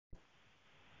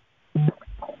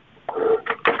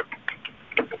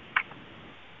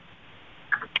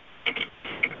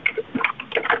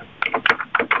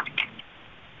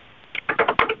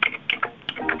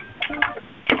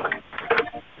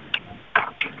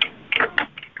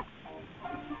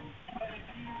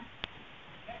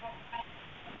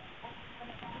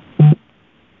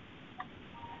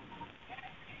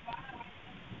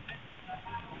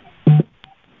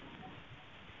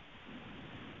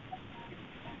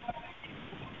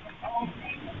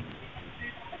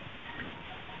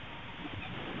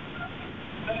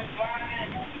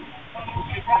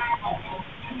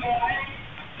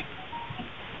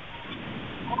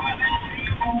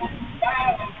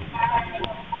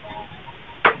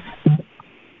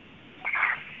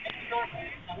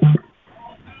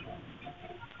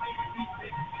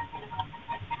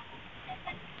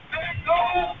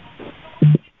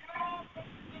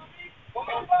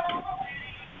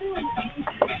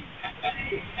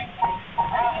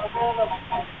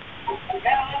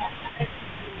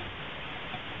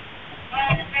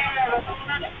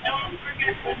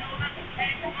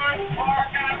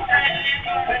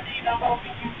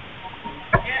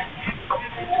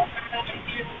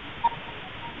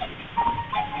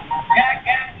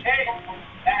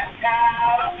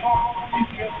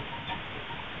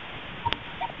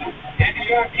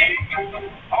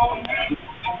On Route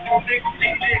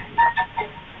 66.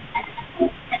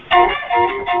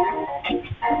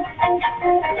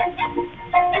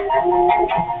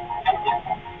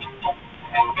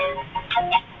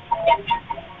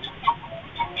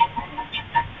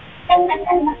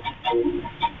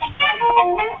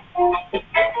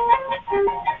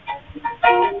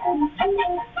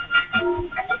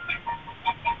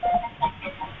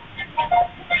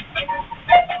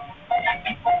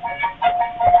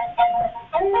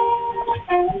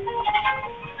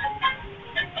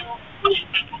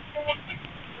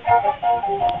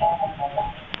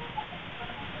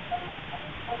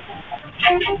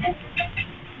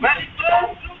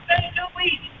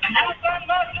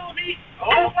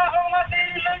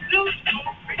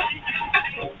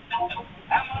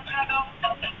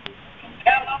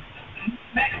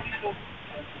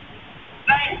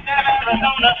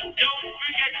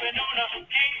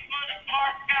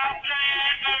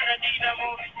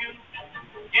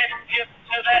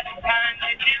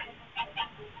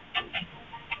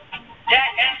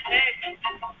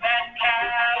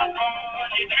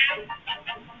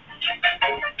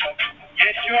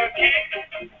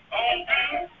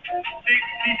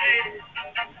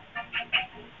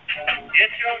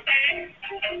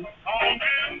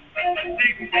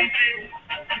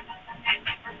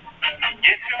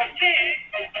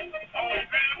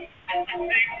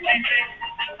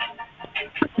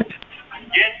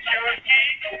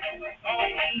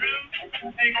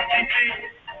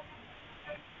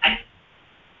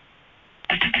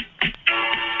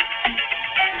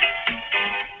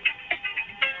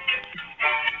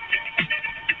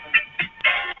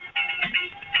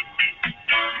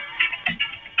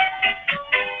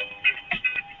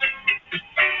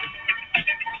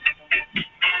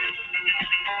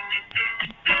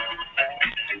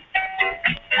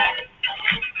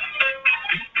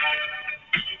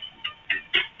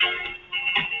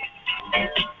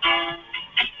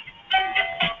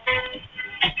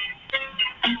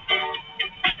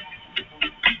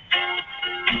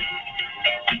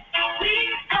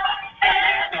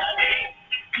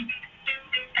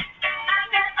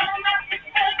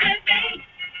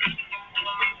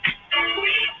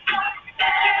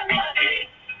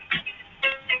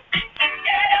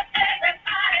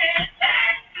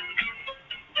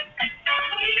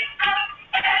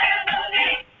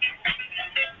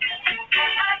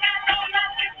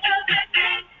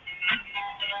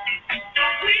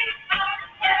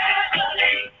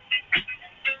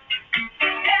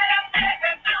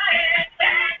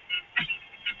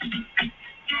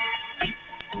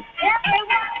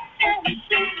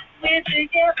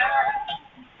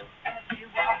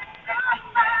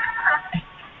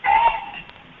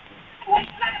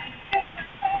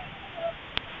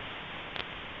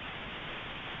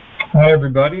 Hi,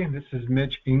 everybody. This is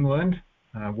Mitch England.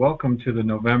 Welcome to the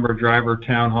November Driver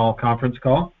Town Hall conference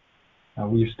call.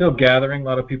 We're still gathering, a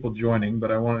lot of people joining,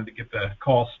 but I wanted to get the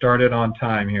call started on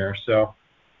time here. So,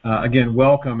 again,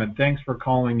 welcome and thanks for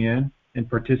calling in and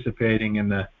participating in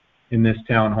this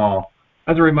town hall.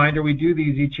 As a reminder, we do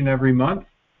these each and every month,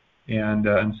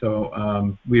 and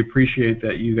so we appreciate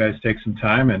that you guys take some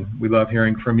time, and we love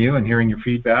hearing from you and hearing your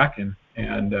feedback and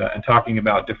talking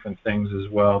about different things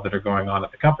as well that are going on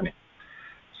at the company.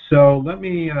 So let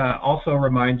me also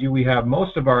remind you, we have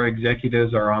most of our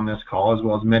executives are on this call, as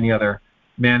well as many other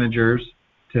managers,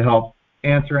 to help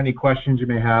answer any questions you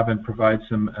may have and provide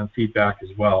some feedback as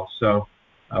well. So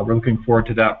we're looking forward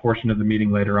to that portion of the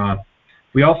meeting later on.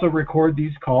 We also record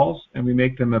these calls, and we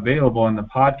make them available in the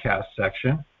podcast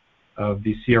section of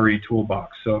the CRE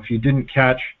Toolbox. So if you didn't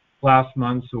catch last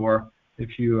month's, or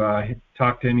if you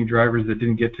talked to any drivers that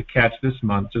didn't get to catch this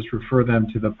month, just refer them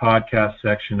to the podcast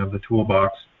section of the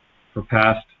Toolbox for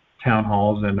past town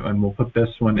halls, and we'll put this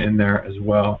one in there as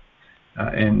well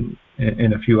in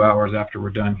a few hours after we're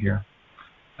done here.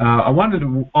 I wanted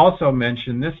to also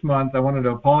mention this month, I wanted to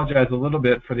apologize a little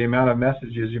bit for the amount of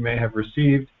messages you may have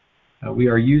received. We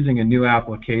are using a new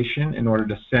application in order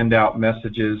to send out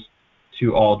messages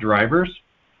to all drivers,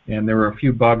 and there were a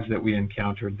few bugs that we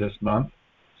encountered this month.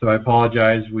 So I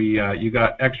apologize. You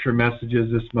got extra messages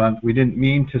this month. We didn't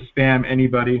mean to spam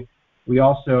anybody. We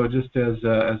also, just as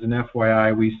an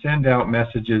FYI, we send out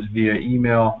messages via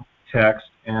email, text,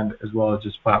 and as well as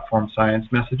just platform science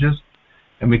messages,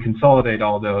 and we consolidate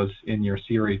all those in your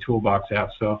CRE Toolbox app.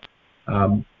 So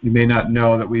you may not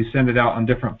know that we send it out on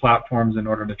different platforms in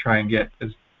order to try and get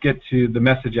to the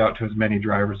message out to as many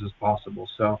drivers as possible.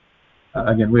 So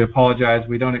again, we apologize.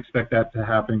 We don't expect that to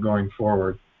happen going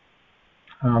forward.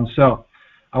 So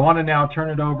I want to now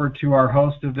turn it over to our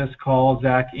host of this call,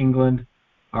 Zach England,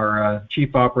 our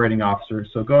Chief Operating Officer.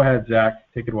 So go ahead,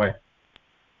 Zach, take it away.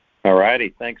 All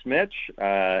righty. Thanks, Mitch.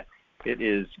 It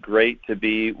is great to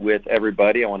be with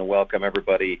everybody. I want to welcome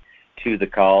everybody to the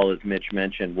call. As Mitch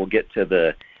mentioned, we'll get to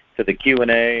the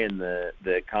Q&A and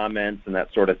the comments and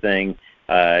that sort of thing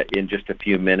in just a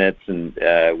few minutes, and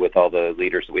with all the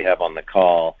leaders that we have on the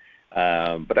call.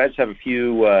 But I just have a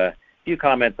few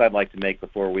comments I'd like to make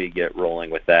before we get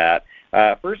rolling with that.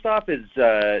 First off is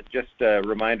just a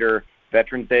reminder,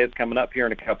 Veterans Day is coming up here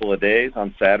in a couple of days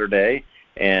on Saturday,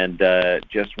 and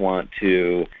just want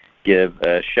to give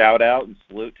a shout out and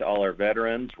salute to all our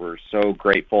veterans. We're so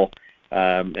grateful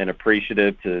and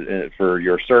appreciative for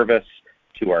your service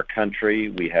to our country.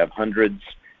 We have hundreds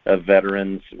of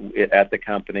veterans at the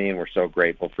company, and we're so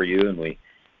grateful for you, and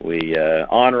we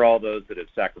honor all those that have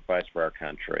sacrificed for our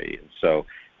country. And so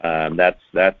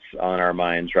that's on our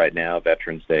minds right now,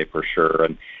 Veterans Day for sure.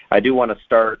 And I do want to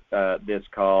start this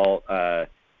call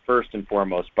first and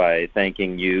foremost by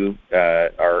thanking you,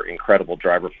 our incredible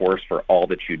driver force, for all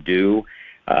that you do.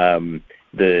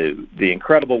 The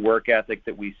incredible work ethic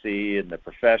that we see and the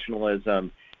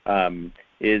professionalism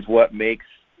is what makes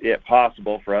it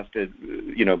possible for us to,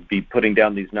 be putting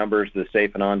down these numbers, the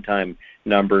safe and on-time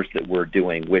numbers that we're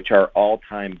doing, which are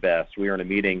all-time best. We were in a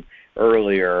meeting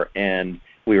earlier, and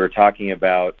we were talking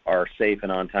about our safe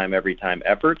and on-time, every-time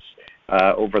efforts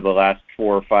over the last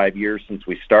 4 or 5 years since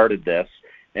we started this.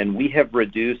 And we have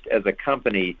reduced, as a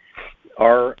company,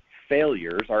 our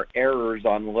failures, our errors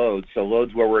on loads, so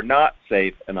loads where we're not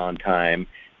safe and on time,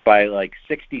 by like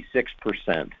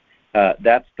 66%.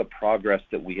 That's the progress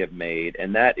that we have made,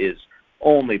 and that is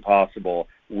only possible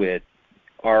with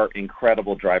our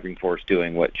incredible driving force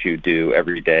doing what you do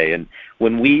every day. And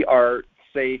when we are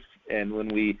safe and when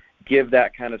we give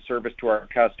that kind of service to our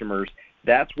customers,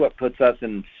 that's what puts us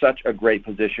in such a great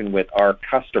position with our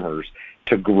customers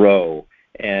to grow.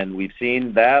 And we've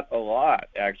seen that a lot,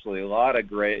 actually, a lot of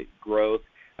great growth,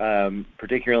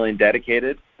 particularly in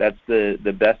dedicated. That's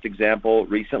the best example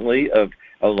recently of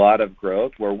a lot of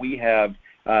growth, where we have,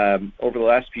 over the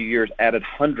last few years, added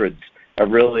hundreds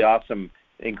of really awesome,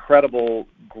 incredible,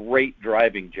 great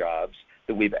driving jobs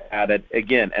that we've added,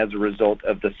 again, as a result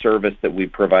of the service that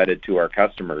we've provided to our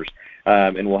customers.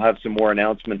 And we'll have some more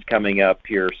announcements coming up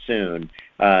here soon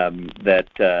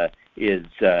that is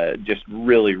just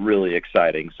really, really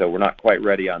exciting. So we're not quite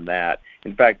ready on that.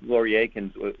 In fact, Lori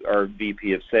Aikens, our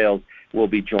VP of Sales, will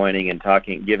be joining and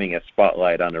giving a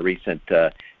spotlight on a recent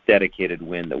dedicated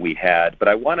win that we had. But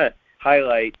I want to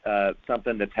highlight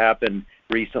something that's happened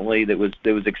recently that was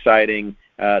exciting,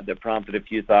 that prompted a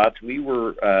few thoughts. We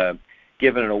were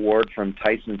given an award from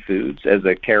Tyson Foods as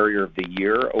a Carrier of the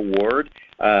Year award,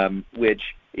 which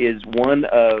is one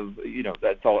of,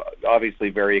 that's all obviously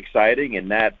very exciting, and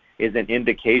that is an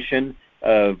indication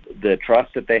of the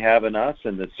trust that they have in us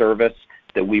and the service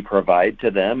that we provide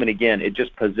to them. And again, it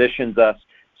just positions us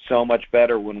so much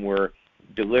better when we're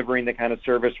delivering the kind of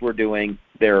service we're doing.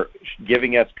 They're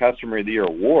giving us Customer of the Year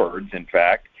awards, in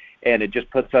fact, and it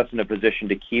just puts us in a position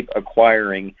to keep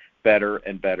acquiring better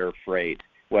and better freight,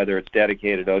 whether it's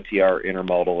dedicated, OTR,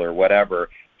 intermodal, or whatever,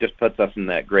 just puts us in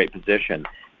that great position.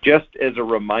 Just as a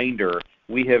reminder,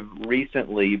 we have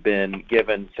recently been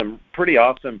given some pretty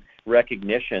awesome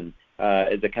recognition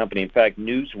as a company. In fact,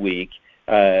 Newsweek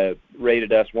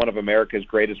rated us one of America's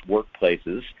greatest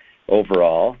workplaces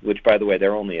overall, which, by the way,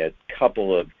 there are only a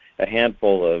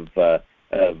handful of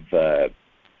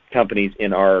companies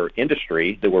in our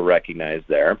industry that were recognized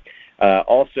there.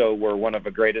 Also, we're one of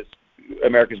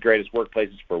America's greatest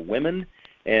workplaces for women,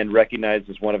 and recognized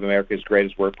as one of America's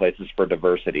greatest workplaces for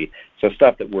diversity. So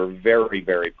stuff that we're very,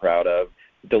 very proud of.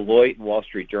 Deloitte and Wall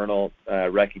Street Journal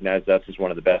recognized us as one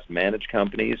of the best managed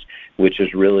companies, which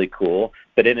is really cool.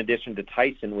 But in addition to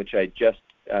Tyson, which I just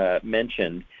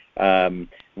mentioned,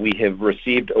 we have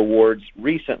received awards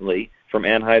recently from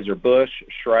Anheuser-Busch,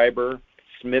 Schreiber,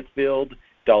 Smithfield,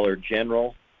 Dollar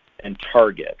General, and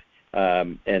Target.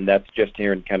 And that's just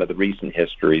here in kind of the recent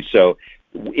history. So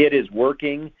it is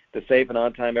working. The safe and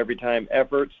on-time, every-time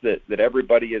efforts that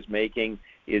everybody is making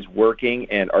is working,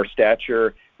 and our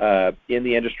stature in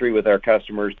the industry with our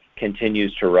customers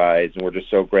continues to rise, and we're just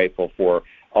so grateful for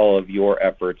all of your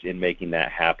efforts in making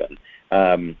that happen.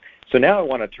 So now I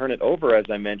want to turn it over, as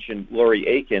I mentioned, Lori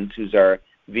Aikens, who's our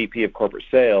VP of Corporate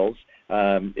Sales,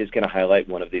 is going to highlight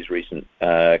one of these recent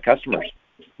customers.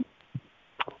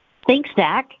 Thanks,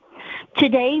 Dak.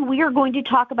 Today, we are going to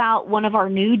talk about one of our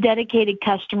new dedicated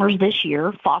customers this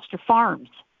year, Foster Farms.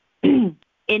 In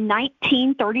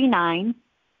 1939,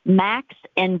 Max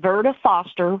and Verda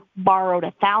Foster borrowed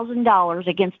 $1,000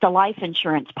 against a life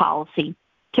insurance policy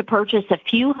to purchase a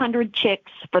few hundred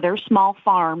chicks for their small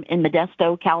farm in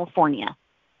Modesto, California.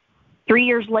 3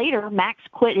 years later, Max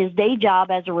quit his day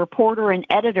job as a reporter and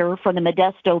editor for the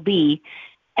Modesto Bee,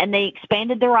 and they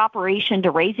expanded their operation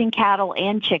to raising cattle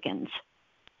and chickens.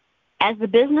 As the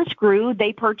business grew,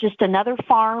 they purchased another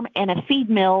farm and a feed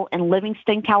mill in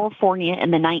Livingston, California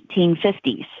in the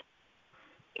 1950s.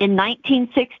 In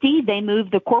 1960, they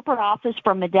moved the corporate office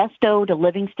from Modesto to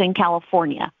Livingston,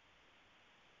 California.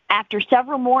 After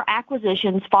several more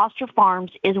acquisitions, Foster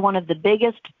Farms is one of the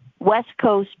biggest West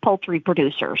Coast poultry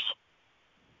producers.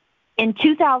 In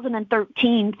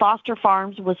 2013, Foster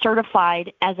Farms was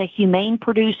certified as a humane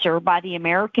producer by the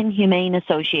American Humane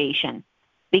Association,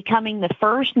 becoming the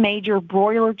first major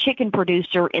broiler chicken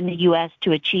producer in the U.S.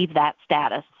 to achieve that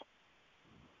status.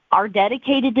 Our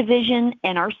dedicated division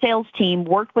and our sales team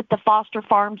worked with the Foster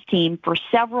Farms team for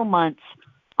several months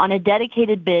on a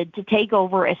dedicated bid to take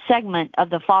over a segment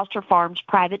of the Foster Farms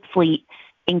private fleet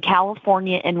in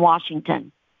California and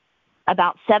Washington,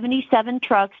 about 77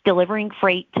 trucks delivering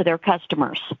freight to their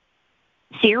customers.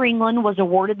 Sear England was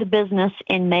awarded the business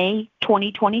in May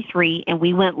 2023, and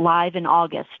we went live in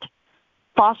August.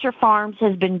 Foster Farms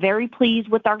has been very pleased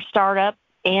with our startup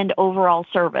and overall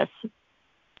service.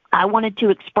 I wanted to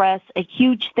express a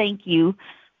huge thank you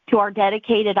to our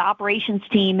dedicated operations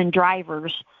team and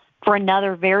drivers for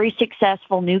another very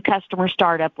successful new customer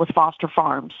startup with Foster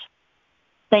Farms.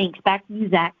 Thanks. Back to you,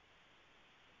 Zach.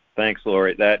 Thanks,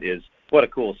 Lori. That is what a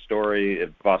cool story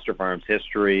of Foster Farms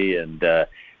history and the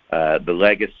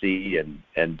legacy and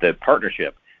the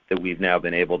partnership that we've now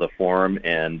been able to form,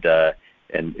 and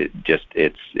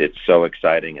it's so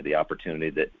exciting, and the opportunity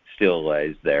that still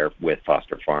lies there with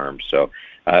Foster Farms. So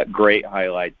great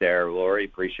highlight there, Lori.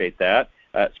 Appreciate that.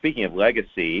 Speaking of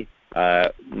legacy,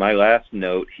 my last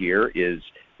note here is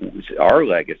our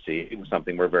legacy. It was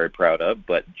something we're very proud of,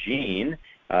 but Gene,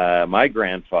 my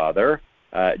grandfather,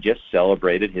 just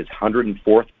celebrated his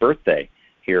 104th birthday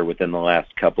here within the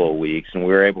last couple of weeks, and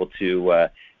we were able to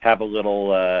have a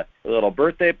little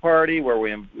birthday party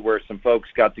where some folks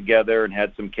got together and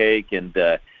had some cake,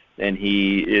 and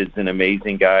he is an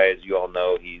amazing guy. As you all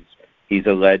know, he's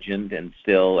a legend, and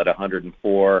still at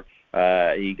 104,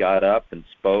 he got up and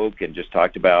spoke and just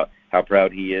talked about how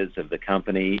proud he is of the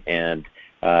company and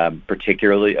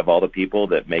particularly of all the people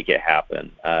that make it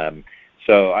happen.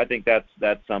 So I think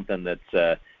that's something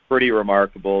that's pretty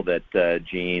remarkable, that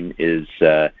Gene is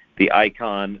the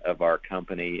icon of our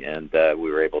company, and we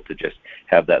were able to just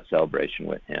have that celebration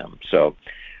with him. So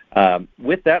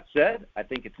with that said, I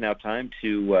think it's now time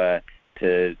to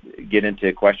get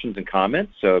into questions and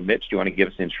comments. So Mitch, do you want to give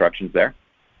us the instructions there?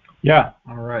 Yeah.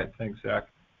 All right. Thanks, Zach.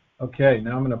 Okay,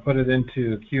 now I'm going to put it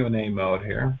into Q&A mode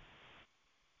here.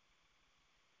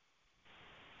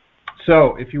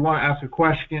 So if you want to ask a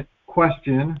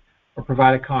question or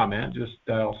provide a comment, just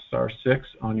dial *6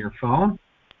 on your phone,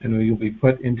 and you'll be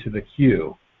put into the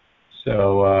queue.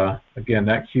 So again,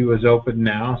 that queue is open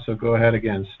now, so go ahead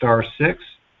again, *6.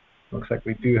 Looks like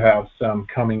we do have some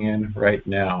coming in right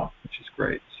now, which is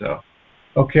great. So,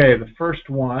 okay, the first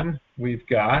one we've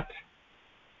got,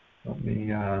 let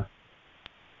me,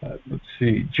 let's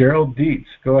see, Gerald Dietz.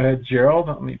 Go ahead, Gerald.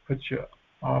 Let me put you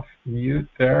off mute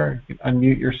there. You can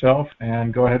unmute yourself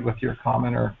and go ahead with your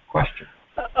comment or question.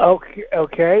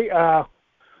 Okay.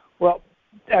 Well,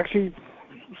 actually,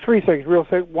 three things real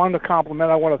quick. One, to compliment.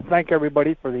 I want to thank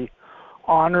everybody for the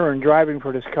honor and driving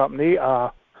for this company.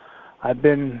 I've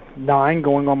been 9,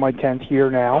 going on my 10th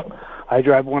year now. I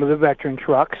drive one of the veteran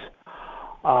trucks.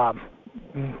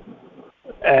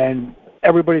 And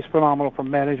everybody's phenomenal from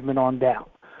management on down.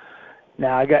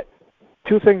 Now, I got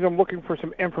two things I'm looking for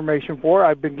some information for.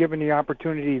 I've been given the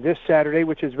opportunity this Saturday,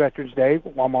 which is Veterans Day,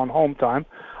 while I'm on home time.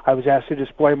 I was asked to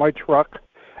display my truck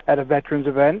at a veterans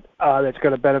event that's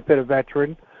going to benefit a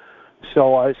veteran.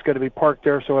 So it's going to be parked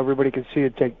there so everybody can see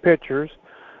it, take pictures.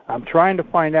 I'm trying to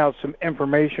find out some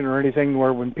information or anything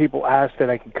where when people ask that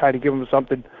I can kind of give them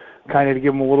something, kind of to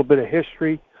give them a little bit of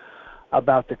history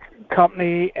about the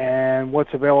company and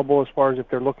what's available as far as if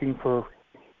they're looking for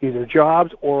either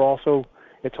jobs or also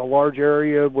it's a large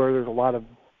area where there's a lot of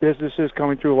businesses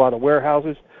coming through, a lot of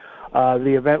warehouses.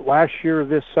 The event last year of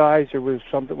this size, there was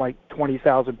something like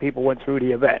 20,000 people went through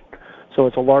the event. So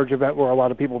it's a large event where a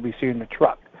lot of people will be seeing the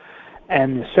truck.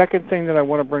 And the second thing that I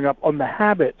want to bring up on the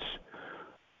habits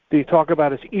that you talk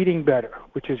about is eating better,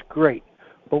 which is great.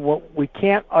 But what we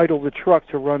can't idle the truck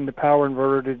to run the power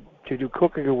inverter to do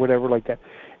cooking or whatever like that.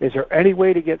 Is there any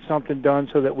way to get something done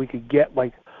so that we could get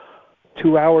like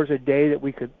 2 hours a day that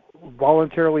we could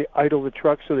voluntarily idle the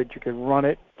truck so that you can run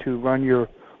it to run your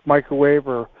microwave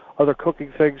or other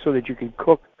cooking things so that you can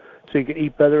cook so you can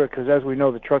eat better? Because as we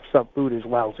know, the truck stop food is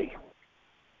lousy.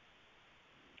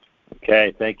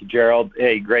 Okay, thank you, Gerald.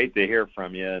 Hey, great to hear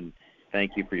from you, and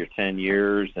thank you for your 10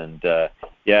 years. And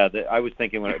I was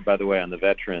thinking, by the way, on the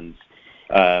veterans,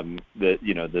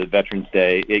 the Veterans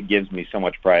Day, it gives me so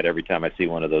much pride every time I see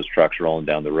one of those trucks rolling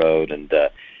down the road. And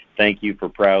thank you for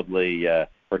proudly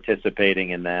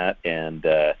participating in that, and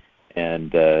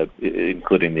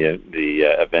including the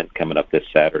event coming up this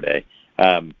Saturday.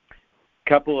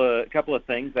 Couple of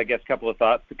things, I guess, couple of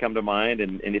thoughts that come to mind,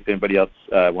 and if anybody else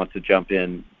wants to jump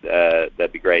in,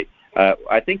 that'd be great.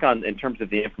 I think in terms of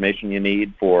the information you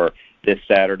need for this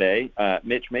Saturday,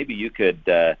 Mitch, maybe you could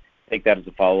take that as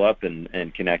a follow-up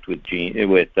and connect with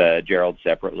Gerald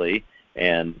separately,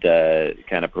 and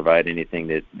kind of provide anything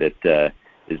that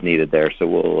is needed there. So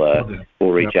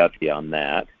we'll reach out to you on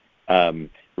that.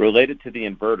 Related to the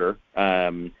inverter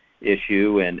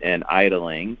issue and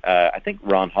idling, I think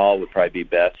Ron Hall would probably be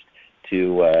best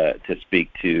to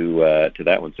speak to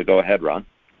that one. So go ahead, Ron.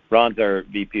 Ron's our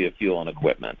VP of Fuel and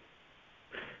Equipment.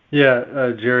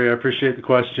 Yeah, Jerry, I appreciate the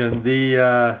question.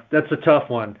 That's a tough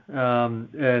one,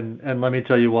 and let me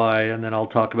tell you why, and then I'll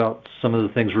talk about some of the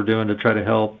things we're doing to try to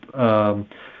help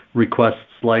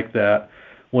requests like that.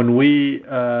 When we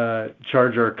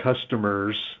charge our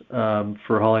customers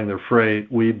for hauling their freight,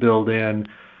 we build in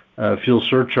fuel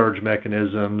surcharge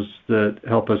mechanisms that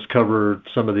help us cover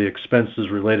some of the expenses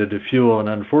related to fuel, and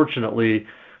unfortunately,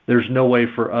 there's no way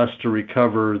for us to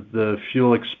recover the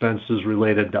fuel expenses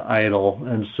related to idle,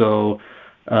 and so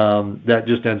that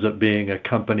just ends up being a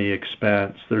company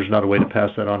expense. There's not a way to pass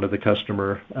that on to the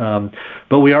customer.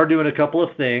 But we are doing a couple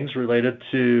of things related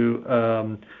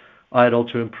to idle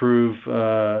to improve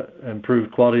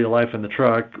quality of life in the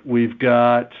truck. We've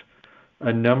got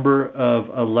a number of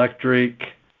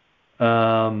electric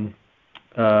APUs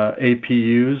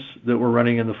that we're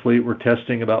running in the fleet. We're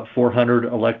testing about 400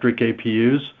 electric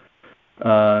APUs.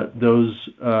 Those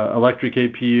electric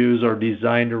APUs are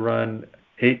designed to run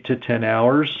 8 to 10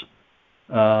 hours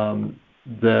after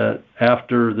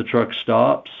the truck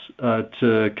stops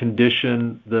to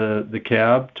condition the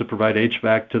cab, to provide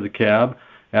HVAC to the cab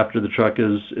after the truck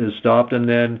is stopped, and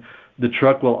then the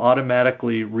truck will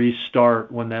automatically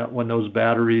restart when those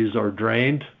batteries are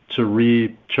drained to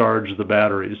recharge the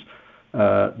batteries.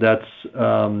 That's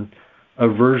a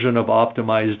version of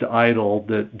optimized idle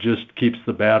that just keeps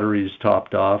the batteries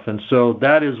topped off. And so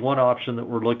that is one option that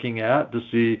we're looking at to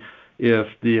see if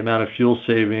the amount of fuel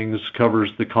savings covers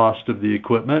the cost of the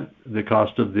equipment, the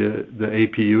cost of the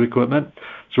APU equipment.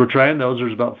 So we're trying those.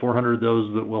 There's about 400 of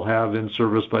those that we'll have in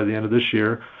service by the end of this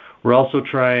year. We're also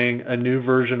trying a new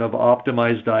version of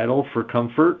optimized idle for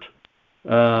comfort.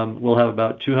 We'll have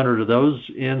about 200 of those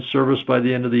in service by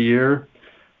the end of the year.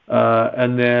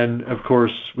 And then, of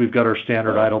course, we've got our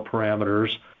standard idle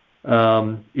parameters.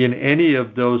 In any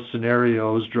of those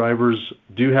scenarios, drivers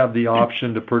do have the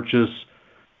option to purchase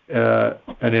an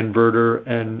inverter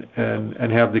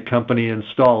and have the company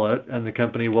install it, and the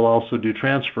company will also do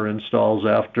transfer installs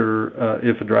after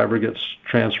if a driver gets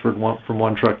transferred from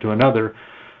one truck to another.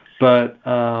 But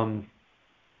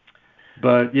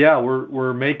yeah,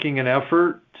 we're making an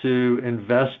effort to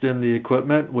invest in the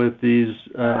equipment with these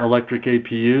electric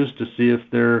APUs to see if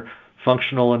they're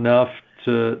functional enough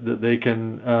that they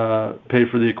can pay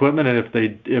for the equipment,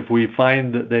 and if we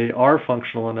find that they are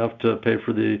functional enough to pay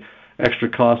for the extra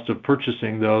cost of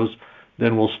purchasing those,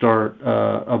 then we'll start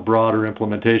a broader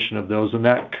implementation of those, and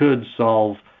that could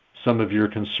solve some of your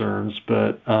concerns.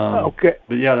 But okay.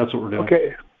 But yeah, that's what we're doing.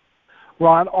 Okay,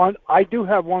 Ron, I do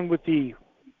have one with the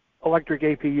electric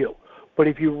APU, but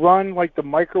if you run like the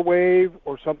microwave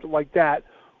or something like that,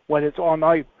 when it's on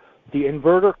the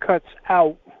inverter cuts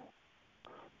out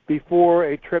before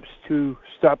it trips to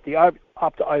stop the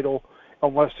opt idle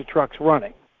unless the truck's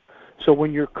running. So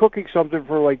when you're cooking something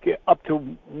for like up to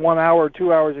 1 hour or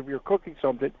 2 hours, if you're cooking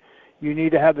something, you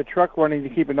need to have the truck running to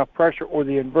keep enough pressure, or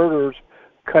the inverters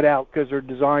cut out because they're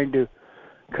designed to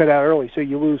cut out early, so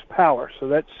you lose power. So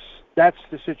that's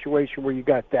the situation where you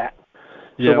got that.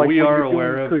 Yeah, so like we are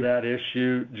aware of that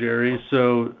issue, Jerry.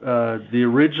 So the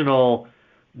original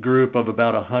group of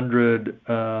about 100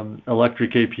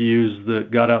 electric APUs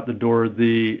that got out the door,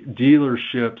 the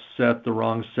dealership set the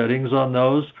wrong settings on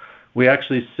those. We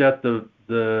actually set the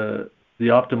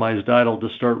optimized idle to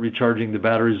start recharging the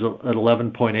batteries at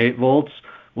 11.8 volts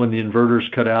when the inverters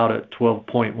cut out at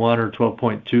 12.1 or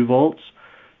 12.2 volts.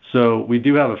 So we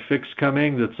do have a fix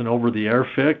coming that's an over-the-air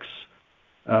fix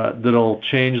that'll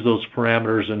change those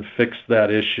parameters and fix that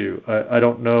issue. I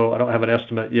don't know. I don't have an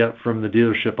estimate yet from the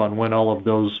dealership on when all of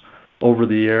those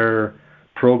over-the-air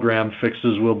program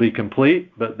fixes will be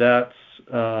complete, but that's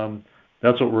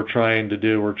what we're trying to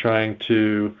do. We're trying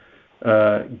to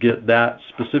get that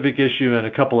specific issue and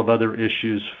a couple of other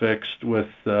issues fixed with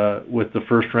the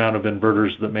first round of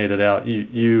inverters that made it out.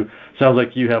 You sounds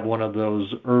like you have one of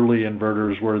those early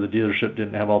inverters where the dealership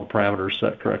didn't have all the parameters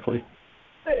set correctly.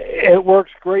 It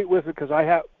works great with it because I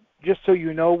have, just so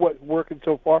you know what's working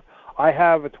so far, I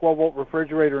have a 12-volt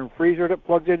refrigerator and freezer that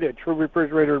plugs into a true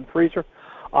refrigerator and freezer.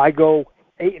 I go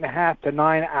 8.5 to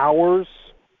 9 hours,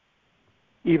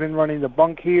 even running the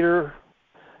bunk heater.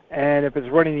 And if it's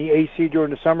running the AC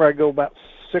during the summer, I go about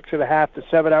 6.5 to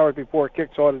 7 hours before it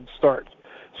kicks on and starts.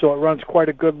 So it runs quite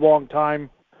a good long time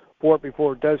for it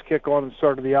before it does kick on and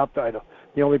start the optidal.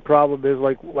 The only problem is,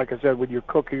 like I said, when you're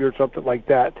cooking or something like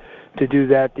that, to do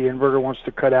that, the inverter wants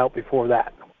to cut out before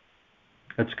that.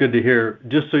 That's good to hear.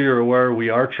 Just so you're aware, we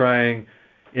are trying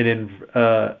an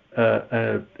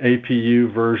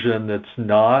APU version that's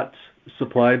not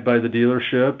supplied by the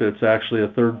dealership. It's actually a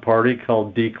third party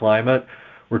called D-Climate.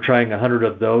 We're trying 100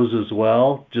 of those as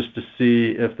well, just to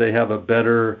see if they have a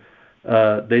better.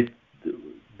 The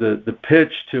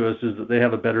pitch to us is that they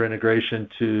have a better integration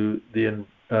to the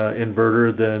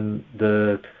inverter than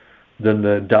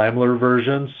the Daimler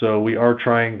version. So we are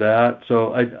trying that.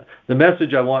 So the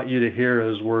message I want you to hear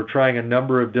is we're trying a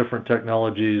number of different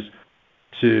technologies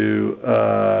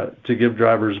to give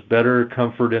drivers better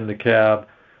comfort in the cab,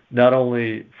 not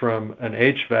only from an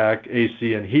HVAC,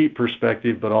 AC, and heat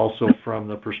perspective, but also from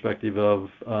the perspective of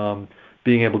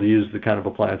being able to use the kind of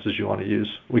appliances you want to use.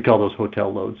 We call those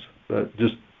hotel loads, but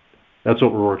that's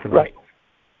what we're working on.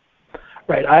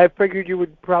 Right. I figured you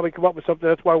would probably come up with something.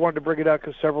 That's why I wanted to bring it out,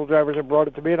 because several drivers have brought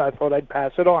it to me, and I thought I'd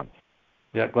pass it on.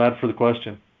 Yeah, glad for the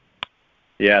question.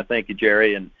 Yeah, thank you,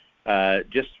 Jerry. And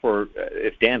just for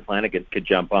if Dan Flanagan could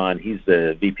jump on, he's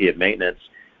the VP of maintenance.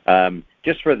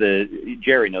 Just for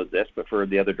Jerry knows this, but for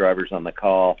the other drivers on the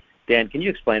call, Dan, can you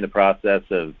explain the process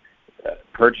of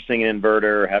purchasing an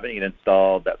inverter, having it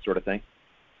installed, that sort of thing?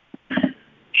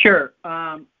 Sure.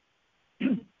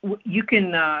 You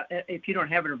can, if you don't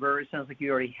have an inverter, it sounds like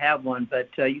you already have one, but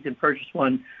you can purchase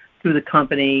one through the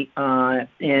company,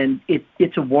 and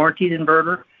it's a warranted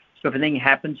inverter. So if anything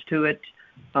happens to it,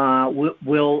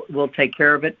 we'll take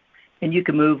care of it. And you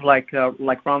can move like Ron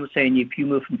was saying, if you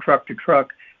move from truck to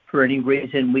truck for any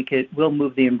reason, we'll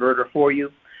move the inverter for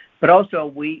you. But also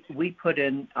we put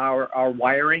in our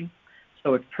wiring,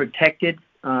 so it's protected.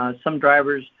 Some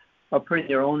drivers are putting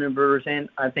their own inverters in.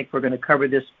 I think we're going to cover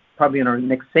this probably in our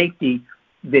next safety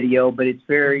video, but it's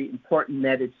very important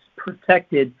that it's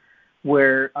protected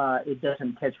where it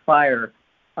doesn't catch fire.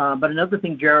 But another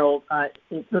thing, Gerald,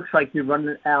 it looks like you're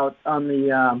running out on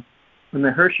the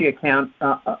Hershey account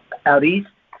out east,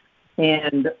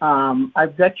 and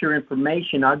I've got your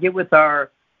information. I'll get with our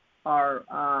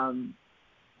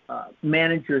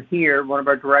manager here, one of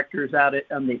our directors out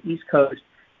on the East Coast,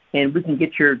 and we can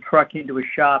get your truck into a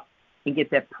shop and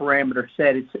get that parameter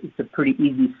set. It's a pretty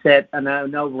easy set, and I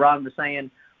know Ron was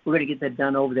saying we're going to get that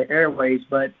done over the airways,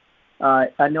 but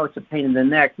I know it's a pain in the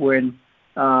neck when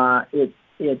the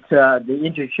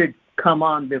engine should come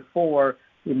on before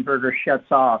the inverter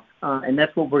shuts off, and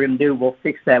that's what we're going to do. We'll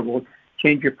fix that. We'll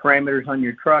change your parameters on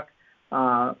your truck,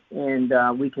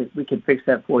 and we can fix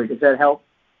that for you. Does that help?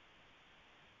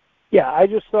 Yeah, I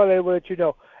just thought I would let you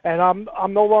know. And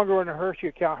I'm no longer on the Hershey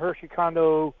account. Hershey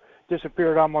Condo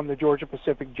disappeared. I'm on the Georgia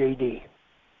Pacific JD.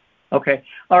 Okay.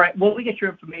 All right. Well, we get your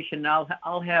information.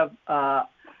 I'll have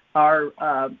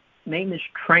our maintenance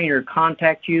trainer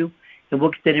contact you, and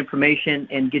we'll get that information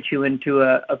and get you into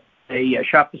a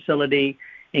shop facility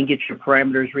and get your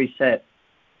parameters reset.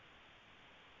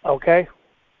 Okay.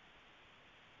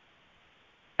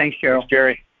 Thanks, Gerald. Thanks,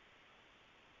 Jerry.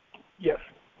 Yes.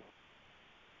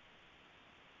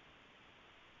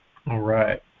 All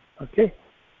right. Okay.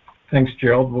 Thanks,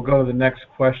 Gerald. We'll go to the next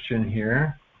question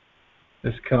here.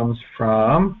 This comes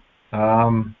from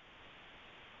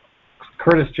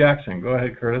Curtis Jackson. Go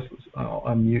ahead, Curtis. I'll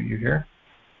unmute you here.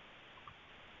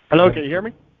 Hello, can you hear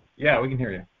me? Yeah, we can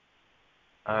hear you.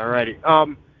 All righty.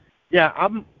 Yeah,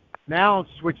 I'm now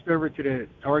switched over to the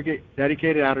Target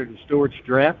dedicated out of the storage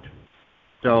draft.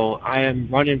 So I am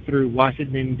running through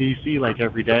Washington, D.C. like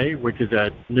every day, which is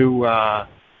a new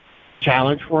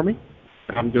challenge for me.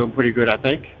 I'm doing pretty good, I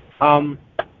think.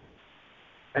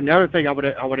 Another thing I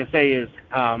want to say is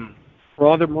for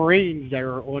all the Marines that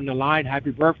are on the line, happy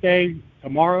birthday.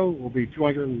 Tomorrow will be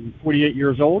 248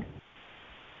 years old.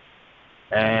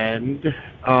 And,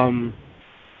 oh,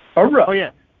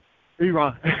 yeah. You're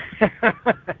wrong. I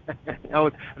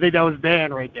think that was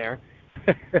Dan right there.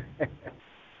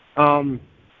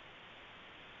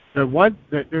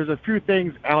 There's a few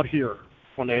things out here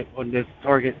on this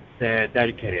Target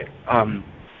dedicated.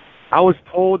 I was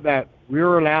told that we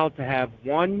were allowed to have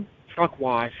one truck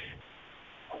wash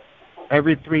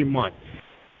every 3 months.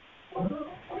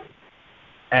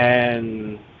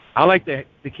 And I like to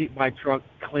keep my truck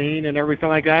clean and everything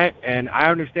like that. And I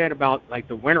understand about like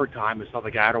the winter time and stuff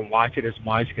like that. I don't wash it as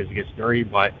much because it gets dirty.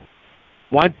 But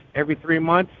once every 3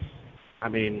 months, I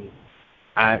mean,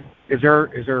 is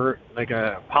there like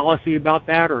a policy about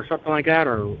that or something like that,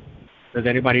 or does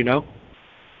anybody know?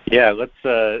 Yeah,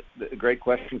 great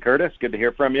question, Curtis. Good to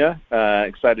hear from you.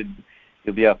 Excited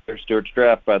you'll be up there, Stewart's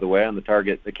Draft, by the way, on the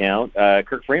Target account.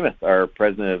 Kirk Freemuth, our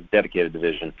president of Dedicated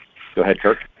Division. Go ahead,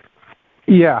 Kirk.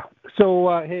 Yeah.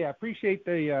 So, hey, I appreciate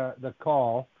the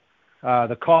call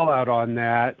out on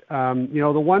that.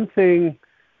 The one thing,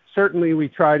 certainly we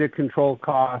try to control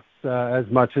costs as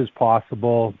much as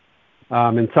possible.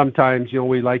 And sometimes,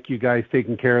 we like you guys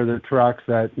taking care of the trucks,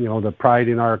 that, the pride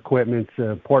in our equipment's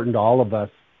important to all of us.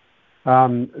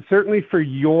 Certainly for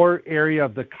your area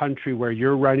of the country where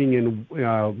you're running in,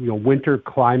 winter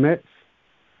climates,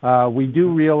 we do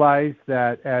realize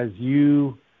that as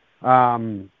you,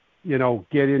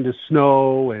 get into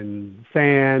snow and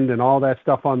sand and all that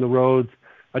stuff on the roads,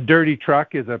 a dirty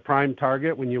truck is a prime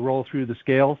target when you roll through the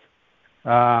scales.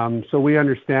 So we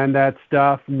understand that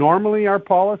stuff. Normally our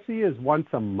policy is once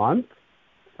a month.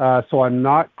 So I'm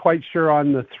not quite sure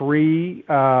on the 3,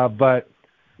 but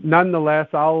nonetheless,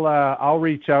 I'll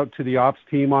reach out to the ops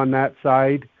team on that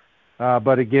side.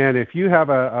 But again, if you have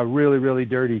a really, really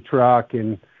dirty truck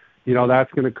and,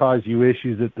 that's going to cause you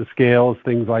issues at the scales,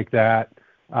 things like that,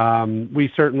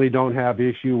 we certainly don't have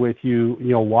issue with you,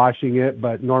 washing it,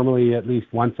 but normally at least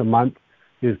once a month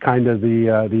is kind of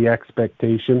the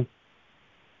expectation.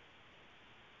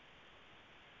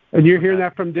 And you're hearing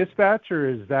that from dispatch, or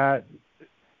is that's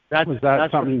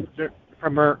something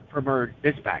from her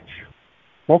dispatch?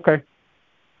 Okay.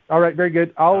 All right. Very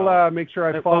good. I'll make sure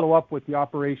I follow up with the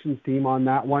operations team on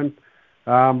that one.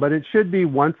 But it should be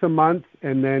once a month,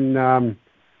 and then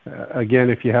again,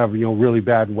 if you have really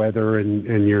bad weather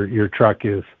and your truck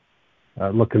is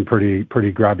looking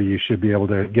pretty grubby, you should be able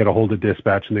to get a hold of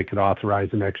dispatch, and they could authorize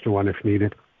an extra one if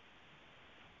needed.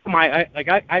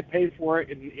 I paid for it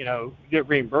and get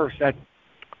reimbursed. That,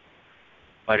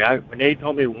 when they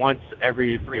told me once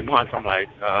every 3 months, I'm like,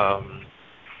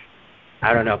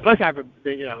 I don't know. Plus, I have the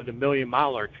 $1 million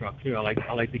miler truck too. I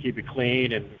like to keep it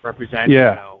clean and represent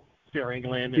Sierra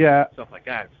England and stuff like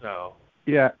that. So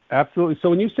yeah, absolutely.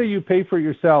 So when you say you pay for it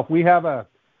yourself, we have a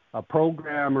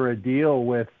program or a deal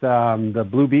with the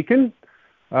Blue Beacon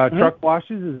truck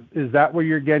washes. Is that where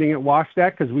you're getting it washed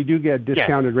at? Because we do get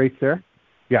discounted rates there.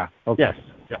 Yeah. Okay. Yes.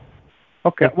 Yeah.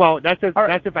 Okay. Well, that's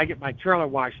if I get my trailer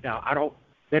washed out.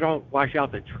 They don't wash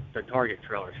out the Target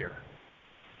trailers here.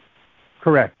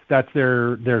 Correct. That's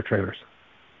their trailers.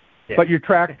 Yeah. But your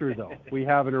tractor, though, we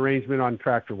have an arrangement on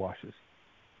tractor washes.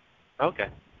 Okay.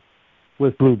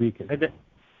 With Blue Beacon.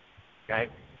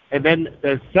 And then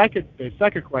the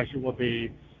second question will be,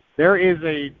 there is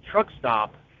a truck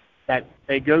stop that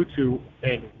they go to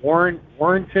in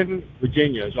Warrenton,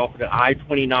 Virginia, is off of the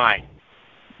I-29.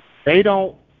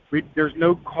 There's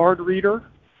no card reader,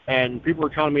 and people are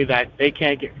telling me that they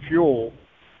can't get fuel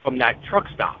from that truck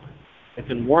stop.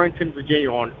 It's in Warrenton,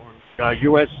 Virginia, on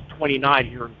US 29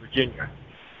 here in Virginia.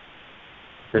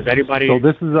 Does anybody? So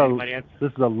this is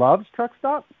a Love's truck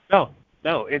stop? No,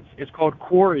 it's called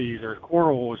Corey's or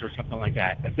Corals or something like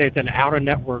that. It's an out of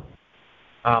network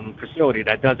facility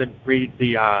that doesn't read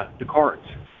the cards.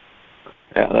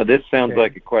 Yeah, this sounds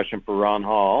like a question for Ron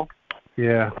Hall.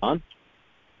 Yeah. Ron?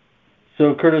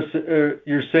 So, Curtis,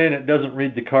 you're saying it doesn't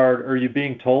read the card. Are you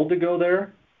being told to go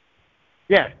there?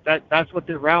 Yeah, that's what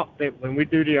the route. When we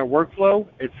do the workflow,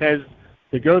 it says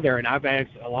to go there. And I've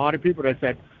asked a lot of people that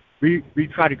said, we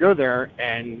try to go there,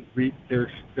 and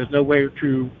there's no way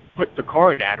to put the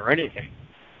card at or anything.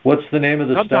 What's the name of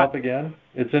the stop again?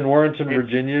 It's in Warrenton,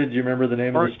 Virginia. Do you remember the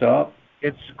name of the stop?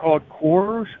 It's called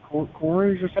Corey's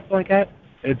or something like that.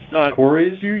 It's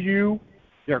Corey's?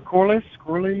 Corliss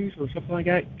or something like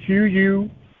that. Qurles.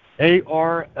 I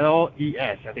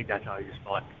think that's how you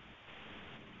spell it.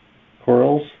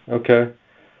 Corals? Okay.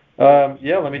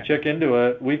 Let me check into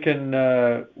it. We can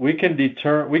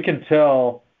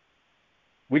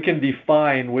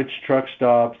define which truck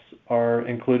stops are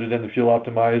included in the fuel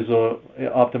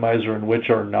optimizer and which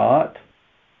are not.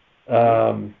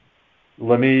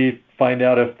 Let me find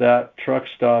out if that truck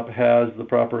stop has the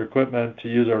proper equipment to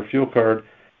use our fuel card.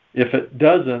 If it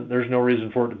doesn't, there's no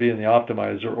reason for it to be in the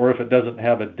optimizer. Or if it doesn't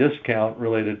have a discount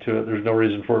related to it, there's no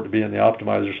reason for it to be in the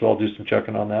optimizer. So I'll do some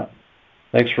checking on that.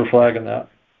 Thanks for flagging that.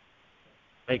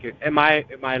 Thank you. And my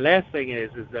last thing is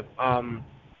that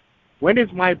when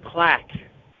is my plaque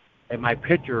and my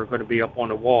picture are going to be up on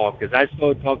the wall, because I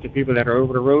still talk to people that are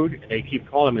over the road, and they keep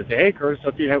calling me and say, "Hey, Curtis,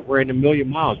 I think we're in a million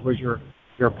miles. Where's your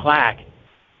plaque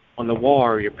on the wall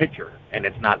or your picture?" And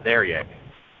it's not there yet.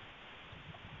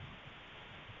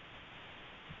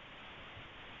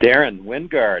 Darren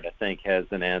Wingard, I think, has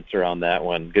an answer on that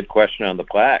one. Good question on the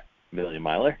plaque, Million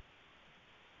Miler.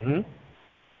 Mm-hmm.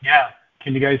 Yeah.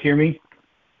 Can you guys hear me?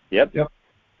 Yep.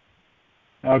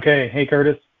 Okay. Hey,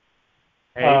 Curtis.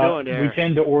 How you doing, Darren? We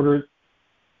tend to order.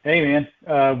 Hey,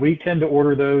 man. We tend to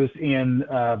order those in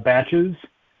batches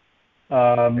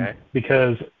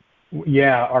because,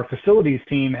 our facilities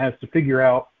team has to figure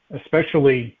out,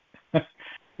 especially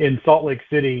in Salt Lake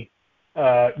City.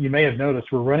 You may have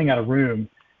noticed we're running out of room.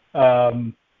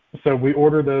 So we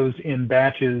order those in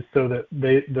batches so that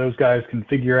those guys can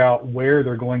figure out where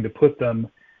they're going to put them.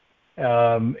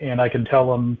 And I can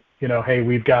tell them, hey,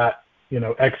 we've got,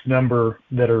 X number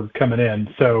that are coming in.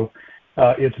 So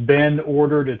it's been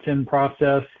ordered, it's in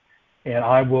process, and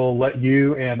I will let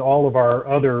you and all of our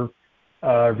other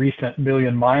recent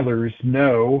Million Milers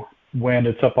know when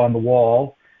it's up on the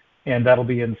wall, and that'll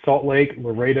be in Salt Lake,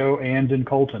 Laredo, and in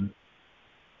Colton.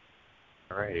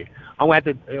 All righty. I'm going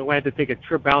to have to take a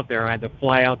trip out there. I had to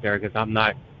fly out there because I'm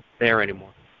not there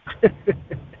anymore.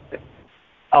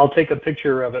 I'll take a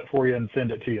picture of it for you and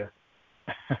send it to you.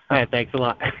 Hey, thanks a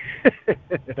lot.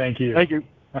 Thank you. Thank you.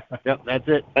 Yep, that's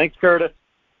it. Thanks, Curtis.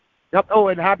 Yep. Oh,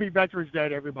 and happy Veterans Day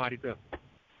to everybody, too.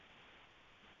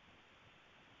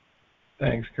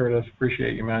 Thanks, Curtis.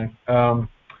 Appreciate you, man. All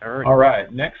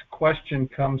right. Next question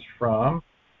comes from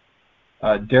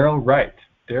Daryl Wright.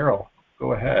 Daryl,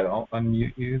 go ahead. I'll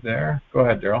unmute you there. Go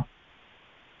ahead, Daryl.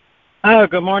 Oh,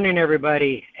 good morning,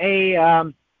 everybody. Hey,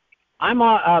 I'm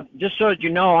on, just so you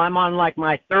know, I'm on like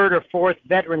my third or fourth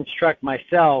veterans truck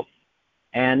myself,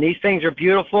 and these things are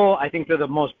beautiful. I think they're the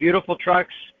most beautiful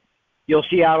trucks you'll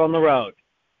see out on the road.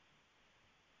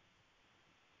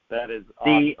 That is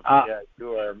awesome.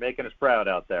 You are making us proud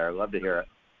out there. I'd love to hear it.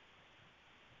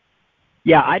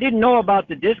 Yeah, I didn't know about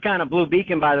the discount of Blue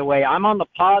Beacon, by the way. I'm on the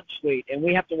pod suite, and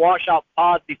we have to wash out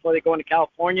pods before they go into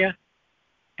California.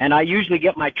 And I usually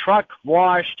get my truck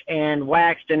washed and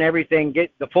waxed and everything,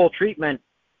 get the full treatment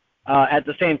at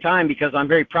the same time because I'm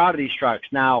very proud of these trucks.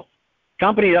 Now,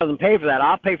 company doesn't pay for that.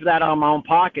 I'll pay for that out of my own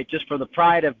pocket just for the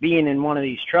pride of being in one of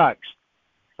these trucks.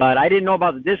 But I didn't know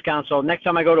about the discount, so next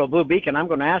time I go to a Blue Beacon, I'm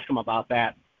going to ask them about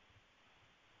that.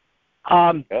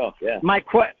 My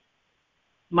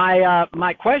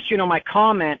question or my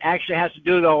comment actually has to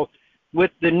do, though, with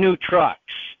the new trucks.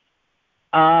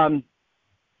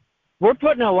 We're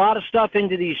putting a lot of stuff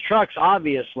into these trucks,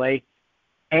 obviously,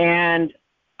 and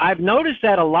I've noticed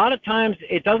that a lot of times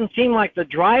it doesn't seem like the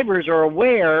drivers are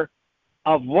aware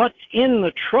of what's in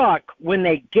the truck when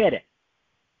they get it.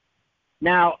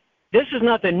 Now, this is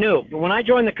nothing new. When I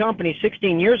joined the company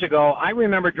 16 years ago, I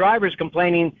remember drivers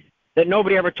complaining that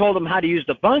nobody ever told them how to use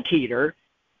the bunk heater,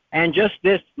 and just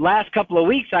this last couple of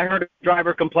weeks, I heard a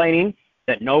driver complaining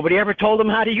that nobody ever told them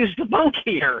how to use the bunk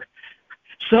heater.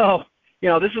 So,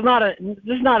 this is not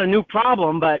a new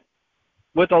problem, but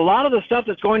with a lot of the stuff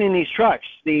that's going in these trucks,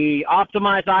 the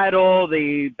optimized idle,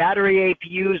 the battery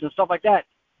APUs and stuff like that,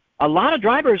 a lot of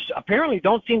drivers apparently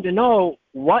don't seem to know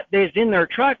what is in their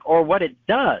truck or what it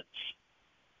does.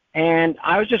 And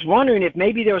I was just wondering if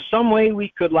maybe there was some way we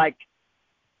could, like,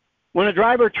 when a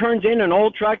driver turns in an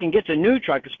old truck and gets a new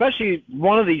truck, especially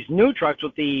one of these new trucks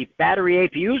with the battery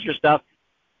APUs or stuff,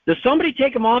 does somebody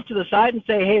take them off to the side and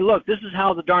say, hey, look, this is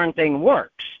how the darn thing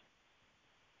works?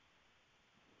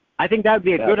 I think that would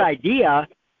be a good idea,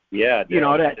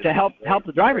 to help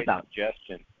the drivers out.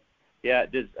 Suggestion. Yeah,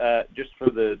 just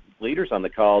for the leaders on the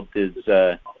call,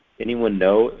 does anyone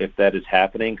know if that is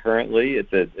happening currently?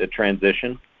 It's a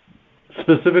transition?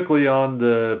 Specifically on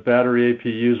the battery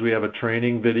APUs, we have a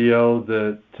training video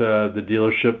that the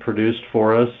dealership produced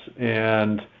for us,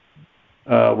 and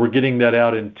we're getting that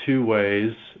out in two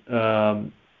ways.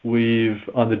 We've,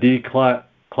 on the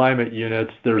D-Climate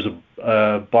units, there's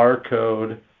a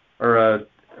barcode or a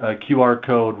QR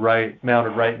code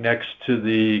mounted right next to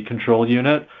the control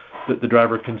unit that the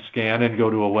driver can scan and go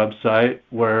to a website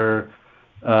where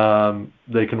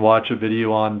they can watch a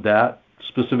video on that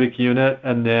specific unit.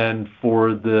 And then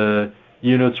for the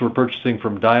units we're purchasing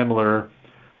from Daimler,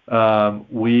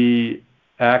 we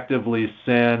actively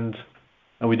send,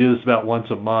 and we do this about once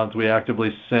a month, we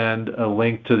actively send a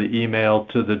link to the email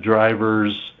to the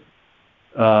driver's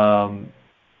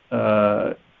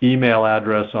email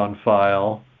address on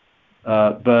file.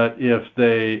 But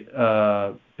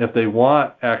if if they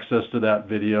want access to that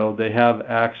video, they have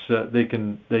access. They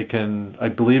can. I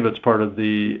believe it's part of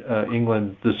the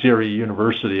the CRE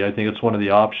University. I think it's one of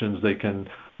the options they can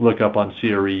look up on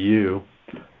CREU.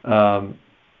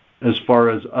 As far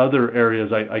as other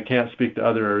areas, I can't speak to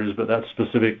other areas, but that's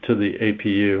specific to the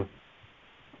APU.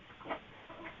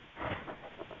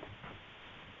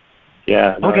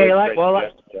 Yeah. No, okay.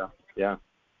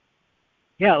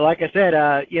 Yeah, like I said,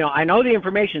 I know the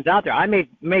information's out there. I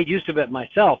made use of it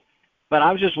myself, but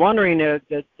I was just wondering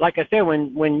that, like I said,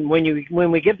 when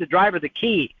we give the driver the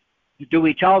key, do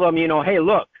we tell them, hey,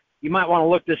 look, you might want to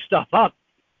look this stuff up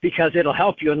because it'll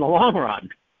help you in the long run?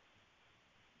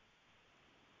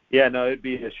 Yeah, no, it'd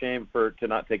be a shame to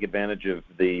not take advantage of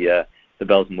the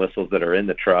bells and whistles that are in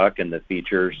the truck and the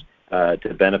features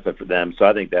to benefit for them. So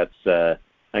I think that's a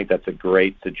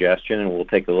great suggestion, and we'll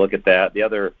take a look at that. The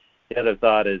other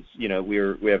thought is, we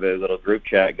have a little group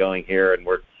chat going here, and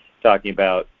we're talking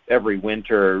about every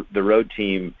winter the road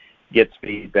team gets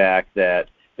feedback that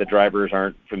the drivers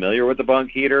aren't familiar with the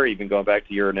bunk heater, even going back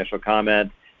to your initial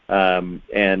comment,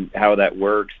 and how that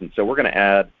works. And so we're going to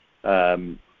add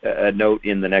a note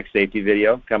in the next safety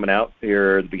video coming out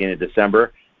here at the beginning of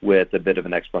December with a bit of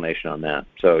an explanation on that.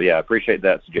 So, yeah, I appreciate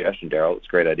that suggestion, Daryl. It's a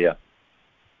great idea.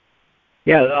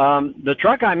 Yeah, the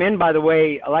truck I'm in, by the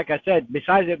way, like I said,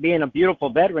 besides it being a beautiful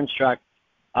veterans truck,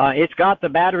 it's got the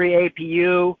battery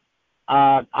APU.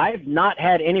 I've not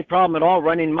had any problem at all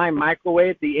running my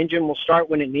microwave. The engine will start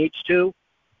when it needs to.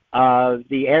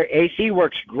 The AC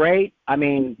works great. I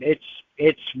mean,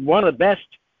 it's one of the best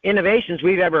innovations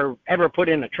we've ever put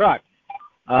in a truck.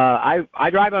 I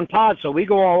drive on pods, so we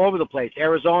go all over the place,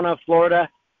 Arizona, Florida,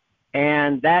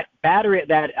 and that battery,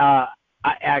 that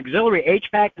auxiliary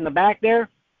HVAC in the back there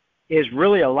is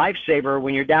really a lifesaver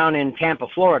when you're down in Tampa,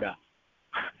 Florida.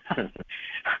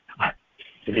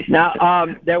 Now,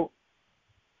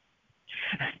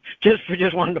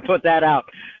 just wanted to put that out.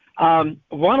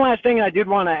 One last thing I did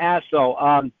want to ask, though,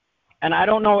 and I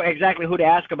don't know exactly who to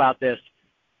ask about this.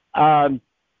 The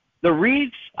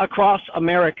wreaths across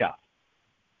America.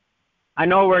 I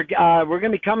know we're going to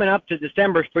be coming up to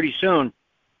December pretty soon.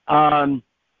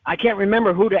 I can't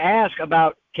remember who to ask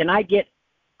about. Can I get?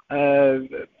 I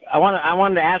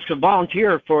wanted to ask a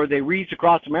volunteer for the Wreaths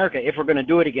Across America if we're going to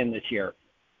do it again this year.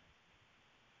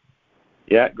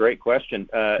 Yeah, great question.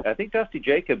 I think Dusty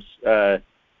Jacobs has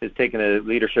taken a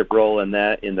leadership role in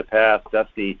that in the past.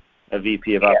 Dusty, a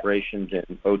VP of Operations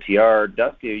in OTR.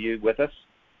 Dusty, are you with us?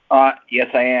 Yes,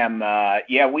 I am.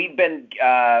 We've been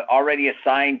already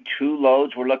assigned 2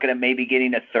 loads. We're looking at maybe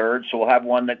getting a third, so we'll have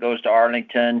one that goes to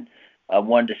Arlington,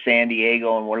 one to San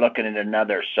Diego, and we're looking at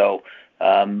another. So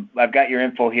I've got your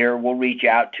info here. We'll reach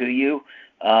out to you.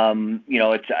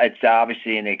 It's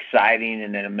obviously an exciting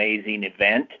and an amazing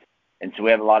event, and so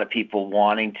we have a lot of people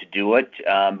wanting to do it.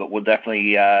 But we'll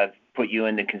definitely put you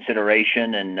into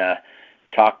consideration and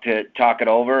talk it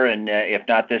over. And if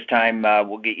not this time,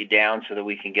 we'll get you down so that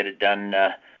we can get it done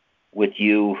with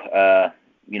you.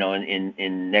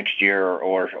 In next year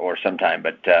or sometime.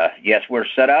 But yes, we're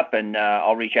set up, and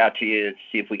I'll reach out to you to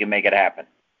see if we can make it happen.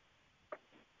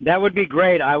 That would be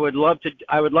great. I would love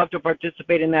to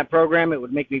participate in that program. It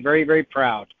would make me very, very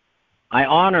proud. I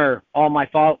honor all my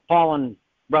fallen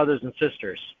brothers and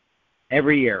sisters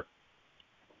every year.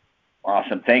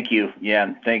 Awesome. Thank you. Yeah,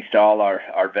 and thanks to all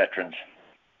our veterans.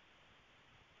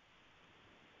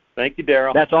 Thank you,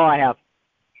 Daryl. That's all I have.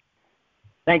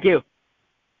 Thank you.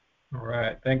 All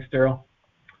right. Thanks, Daryl.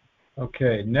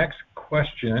 Okay, next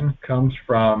question comes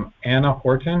from Anna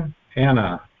Horton.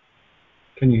 Anna,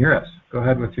 can you hear us? Go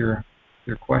ahead with your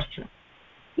question.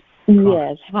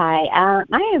 Yes. Hi.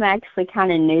 I am actually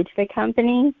kind of new to the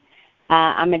company.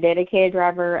 I'm a dedicated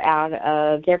driver out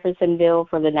of Jeffersonville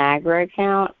for the Niagara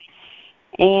account.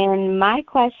 And my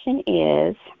question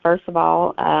is, first of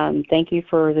all, thank you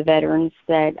for the veterans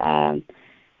that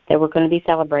we're going to be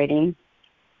celebrating.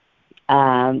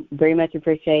 Very much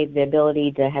appreciate the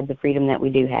ability to have the freedom that we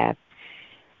do have.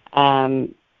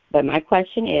 But my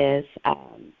question is,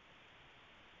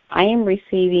 I am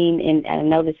receiving, and I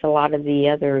notice a lot of the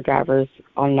other drivers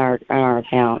on our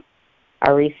account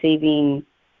are receiving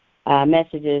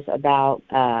messages about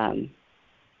a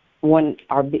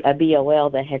BOL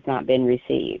that has not been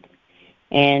received.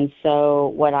 And so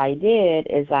what I did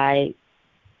is I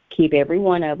keep every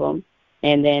one of them,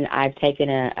 and then I've taken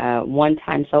a one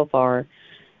time so far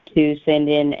to send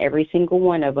in every single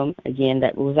one of them, again,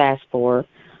 that was asked for,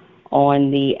 on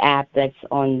the app that's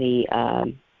on the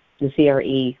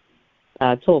CRE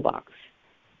toolbox.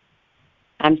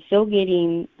 I'm still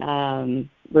getting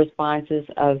responses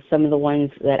of some of the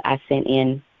ones that I sent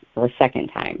in for a second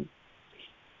time.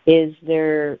 is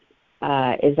that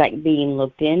being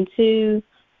looked into,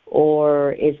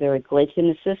 or is there a glitch in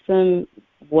the system?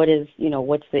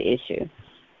 What's the issue?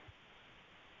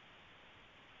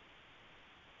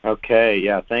 Okay,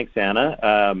 yeah, thanks, Anna.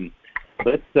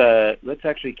 Let's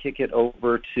actually kick it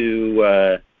over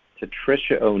to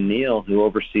Tricia O'Neill, who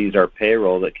oversees our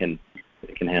payroll, that can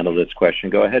handle this question.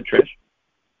 Go ahead, Trish.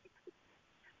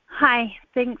 Hi,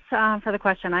 thanks for the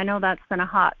question. I know that's been a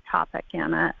hot topic,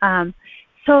 Anna.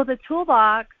 So the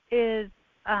toolbox is,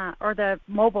 or the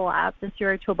mobile app, the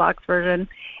Siri Toolbox version,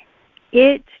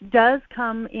 it does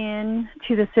come in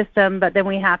to the system, but then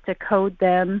we have to code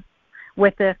them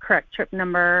with the correct trip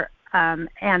number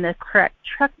and the correct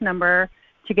truck number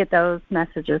to get those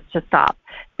messages to stop.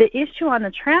 The issue on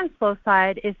the TransFlow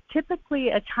side is typically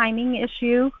a timing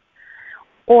issue,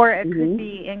 or it could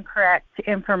be incorrect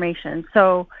information.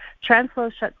 So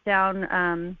TransFlow shuts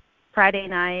down Friday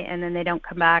night, and then they don't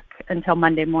come back until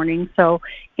Monday morning. So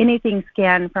anything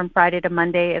scanned from Friday to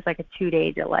Monday is like a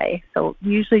 2-day delay. So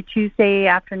usually Tuesday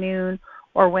afternoon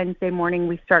or Wednesday morning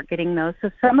we start getting those. So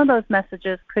some of those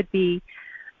messages could be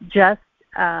just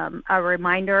a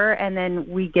reminder, and then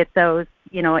we get those,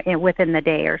 within the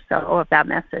day or so of that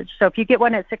message. So if you get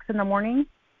one at 6 in the morning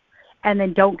and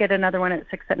then don't get another one at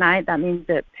 6 at night, that means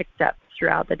it picked up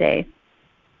throughout the day.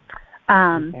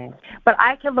 But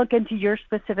I can look into your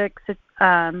specific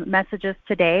messages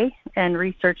today and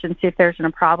research and see if there's a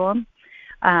problem.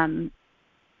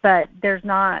 But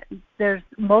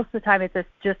most of the time it's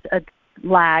just a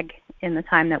lag in the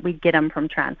time that we get them from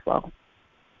TransFlow.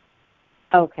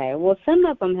 Okay. Well, some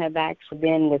of them have actually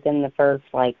been within the first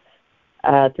 3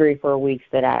 or 4 weeks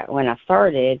when I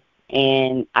started,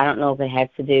 and I don't know if it has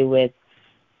to do with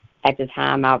at the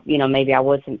time maybe I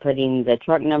wasn't putting the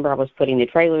truck number, I was putting the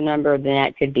trailer number, then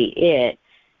that could be it.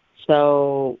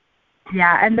 So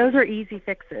yeah, and those are easy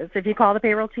fixes. If you call the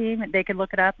payroll team, they can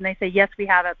look it up and they say, yes, we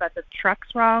have it, but the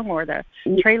truck's wrong or the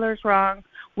trailer's wrong.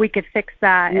 We could fix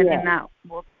that, and then that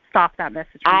will stop that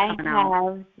message from coming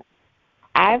out.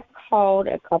 I've called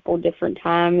a couple different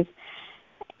times,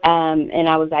 and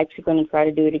I was actually going to try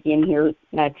to do it again here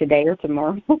today or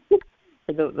tomorrow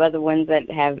for the other ones that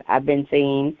I've been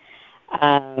seeing.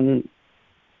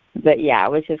 But yeah, I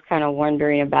was just kind of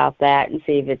wondering about that and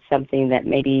see if it's something that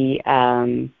maybe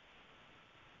there's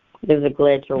a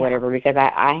glitch or whatever, because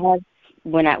I have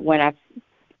when I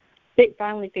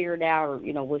finally figured out or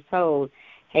was told,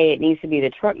 hey, it needs to be the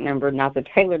truck number, not the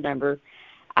trailer number.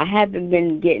 I haven't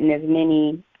been getting as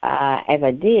many as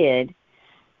I did,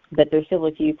 but there's still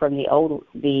a few from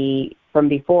from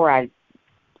before I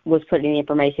was putting the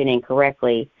information in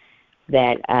correctly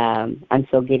that I'm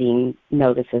still getting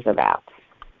notices about.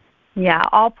 Yeah,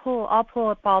 I'll pull up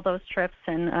all those trips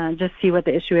and just see what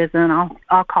the issue is, and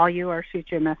I'll call you or shoot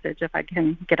you a message if I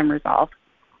can get them resolved.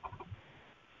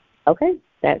 Okay,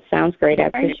 that sounds great. I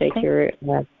appreciate your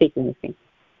speaking with me.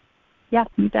 Yeah,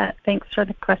 you bet. Thanks for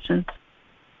the questions.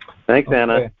 Thanks,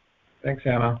 Anna. Thanks,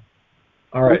 Anna.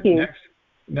 All right,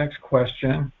 next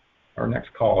question, our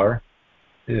next caller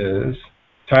is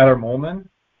Tyler Molman.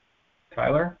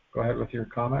 Tyler, go ahead with your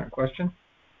comment or question.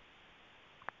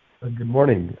 Good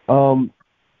morning.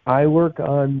 I work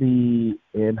on the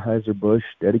Anheuser-Busch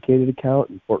dedicated account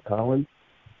in Fort Collins.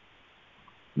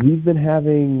 We've been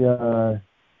having a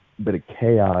bit of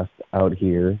chaos out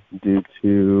here due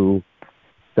to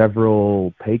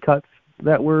several pay cuts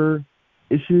that were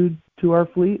issued to our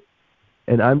fleet,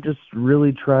 and I'm just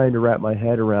really trying to wrap my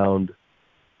head around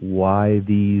why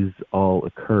these all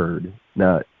occurred.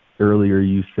 Now, earlier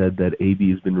you said that AB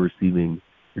has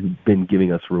been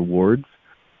giving us rewards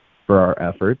for our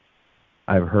efforts.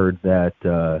 I've heard that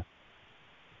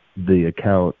the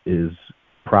account is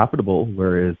profitable,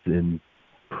 whereas in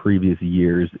previous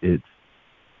years it's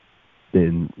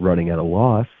been running at a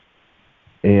loss,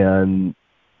 and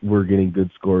we're getting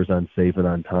good scores on safe and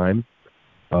on time.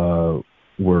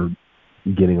 We're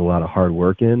getting a lot of hard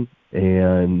work in,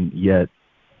 and yet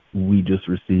I just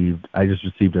received a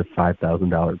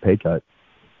 $5,000 pay cut,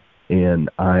 and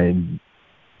I'm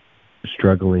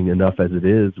struggling enough as it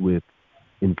is with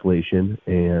inflation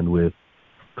and with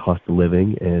cost of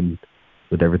living and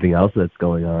with everything else that's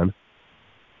going on.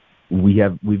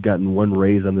 We've gotten one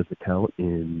raise on this account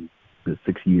in the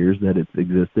 6 years that it's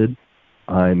existed.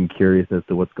 I'm curious as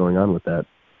to what's going on with that.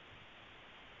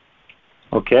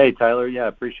 Okay, Tyler, yeah,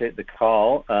 appreciate the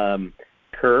call.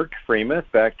 Kirk Freemuth,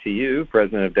 back to you,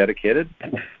 President of Dedicated.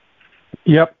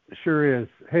 Yep, sure is.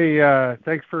 Hey,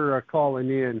 thanks for calling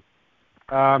in.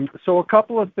 So a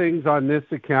couple of things on this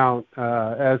account,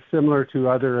 as similar to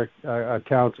other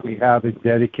accounts we have in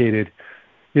Dedicated,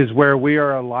 is where we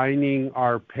are aligning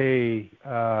our pay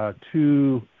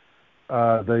to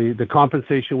the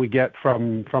compensation we get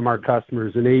from our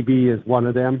customers, and AB is one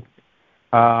of them.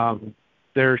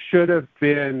 There should have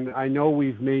been, I know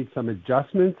we've made some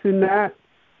adjustments in that.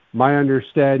 My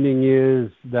understanding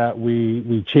is that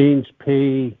we changed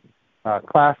pay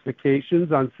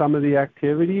classifications on some of the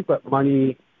activity, but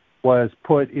money was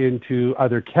put into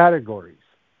other categories.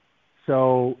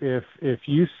 So if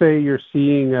you say you're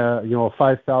seeing a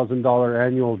 $5,000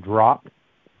 annual drop,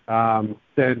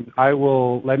 then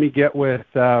let me get with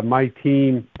my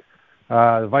team,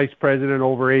 the vice president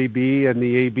over AB and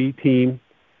the AB team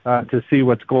to see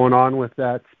what's going on with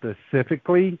that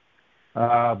specifically.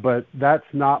 But that's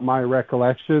not my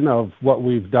recollection of what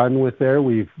we've done with there.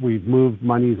 We've moved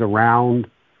monies around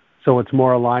so it's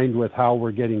more aligned with how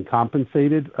we're getting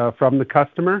compensated from the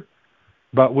customer.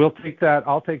 But I'll take that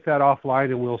offline,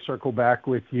 and we'll circle back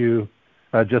with you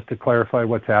just to clarify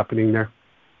what's happening there.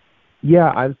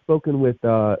 Yeah, I've spoken with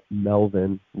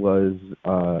Melvin, was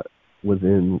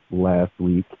in last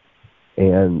week,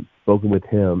 and spoken with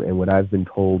him, and what I've been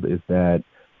told is that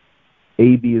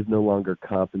AB is no longer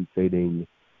compensating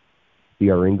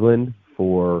CR England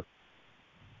for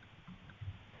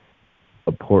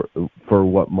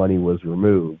what money was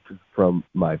removed from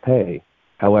my pay.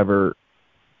 However,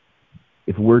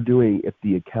 if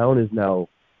the account is now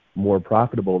more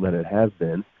profitable than it has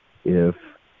been, if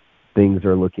things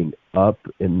are looking up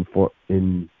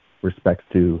in respects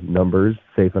to numbers,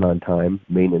 safe and on time,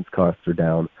 maintenance costs are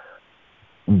down,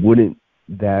 wouldn't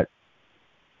that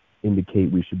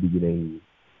indicate we should be getting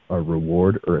a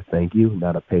reward or a thank you,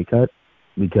 not a pay cut?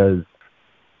 Because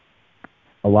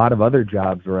a lot of other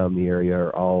jobs around the area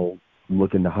are all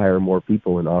looking to hire more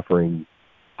people and offering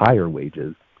higher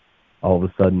wages. All of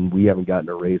a sudden, we haven't gotten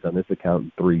a raise on this account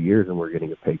in 3 years, and we're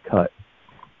getting a pay cut.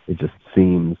 It just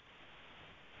seems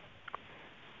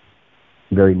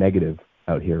very negative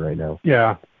out here right now.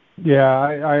 Yeah,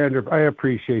 I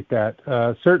appreciate that.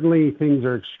 Certainly, things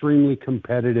are extremely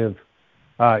competitive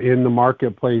in the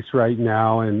marketplace right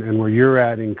now, and where you're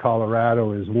at in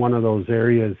Colorado is one of those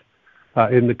areas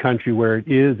in the country where it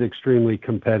is extremely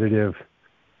competitive,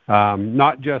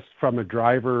 not just from a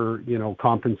driver,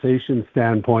 compensation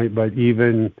standpoint, but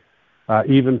even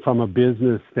from a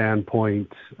business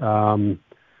standpoint. And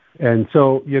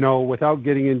so, without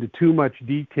getting into too much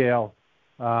detail,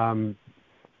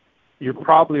 you're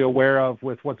probably aware of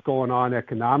with what's going on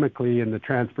economically in the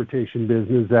transportation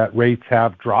business that rates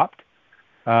have dropped.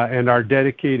 And our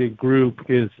dedicated group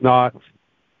is not,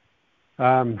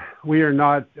 we are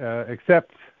not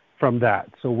exempt from that.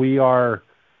 So we are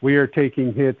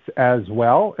taking hits as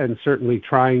well, and certainly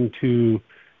trying to,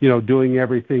 doing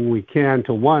everything we can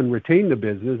to, one, retain the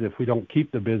business. If we don't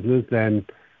keep the business, then,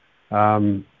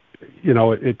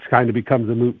 it kind of becomes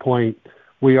a moot point.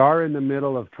 We are in the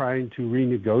middle of trying to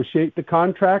renegotiate the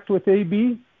contract with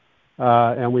AB,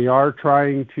 and we are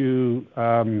trying to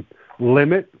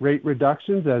limit rate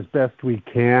reductions as best we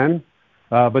can.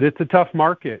 But it's a tough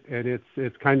market, and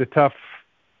it's kind of tough.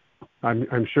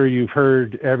 I'm sure you've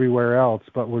heard everywhere else,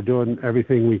 but we're doing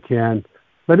everything we can.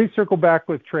 Let me circle back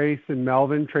with Trace and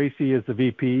Melvin. Tracy is the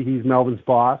VP. He's Melvin's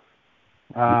boss.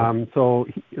 So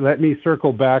let me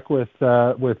circle back with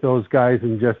those guys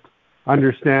and just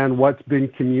understand what's been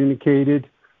communicated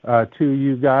to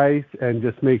you guys, and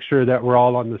just make sure that we're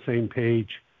all on the same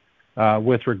page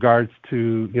with regards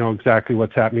to exactly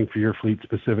what's happening for your fleet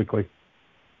specifically.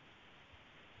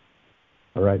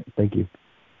 All right, thank you.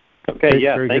 Okay,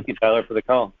 yeah, thank you, Tyler, for the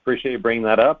call. Appreciate you bringing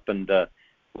that up, and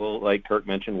we'll, like Kirk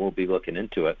mentioned, we'll be looking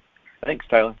into it. Thanks,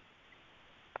 Tyler.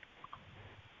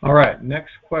 All right,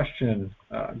 next question,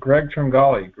 Greg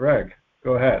Tringali. Greg,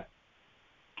 go ahead.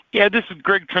 Yeah, this is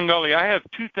Greg Tringali. I have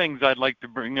two things I'd like to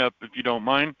bring up, if you don't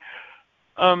mind.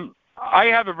 I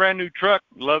have a brand new truck.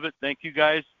 Love it. Thank you,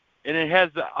 guys. And it has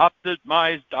the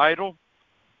optimized idle.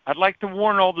 I'd like to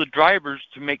warn all the drivers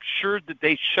to make sure that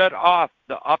they shut off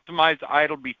the optimized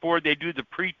idle before they do the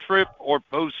pre-trip or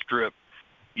post-trip.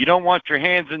 You don't want your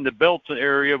hands in the belt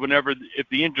area if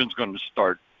the engine's going to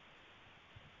start.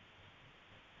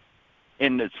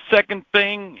 And the second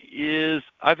thing is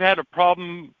I've had a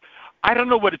problem. I don't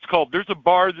know what it's called. There's a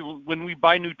bar when we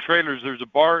buy new trailers. There's a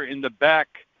bar in the back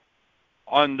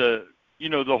on the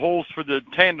holes for the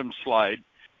tandem slide,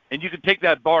 and you can take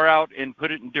that bar out and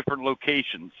put it in different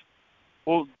locations.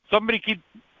 Well, the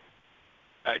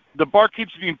bar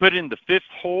keeps being put in the fifth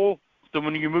hole, so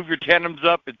when you move your tandems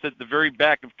up, it's at the very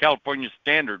back of California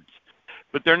standards.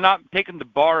 But they're not taking the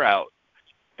bar out,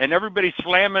 and everybody's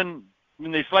slamming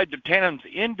when they slide their tandems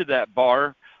into that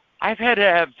bar. I've had to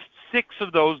have 6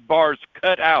 of those bars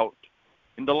cut out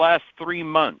in the last 3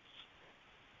 months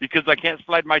because I can't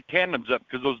slide my tandems up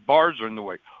because those bars are in the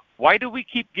way. Why do we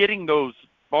keep getting those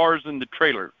bars in the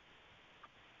trailer?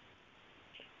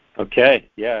 Okay.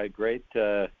 Yeah, great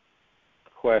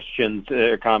questions,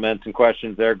 comments and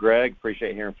questions there, Greg.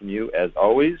 Appreciate hearing from you as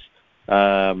always.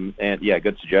 And yeah,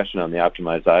 good suggestion on the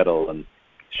optimized idle and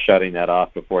shutting that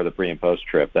off before the pre and post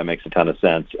trip. That makes a ton of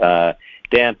sense.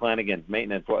 Dan Flanagan,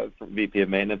 maintenance, VP of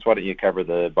maintenance, why don't you cover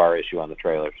the bar issue on the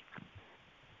trailers?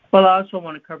 Well, I also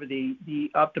want to cover the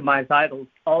optimized idle.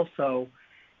 Also,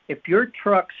 if your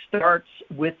truck starts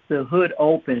with the hood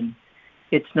open,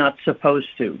 it's not supposed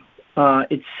to.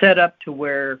 It's set up to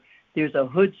where there's a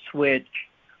hood switch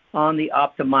on the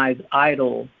optimized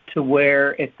idle to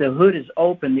where if the hood is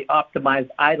open, the optimized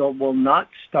idle will not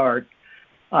start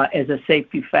as a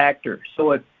safety factor.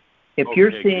 So if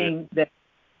you're seeing that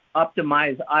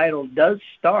optimized idle does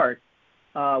start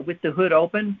with the hood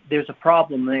open, there's a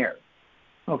problem there.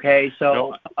 Okay,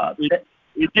 so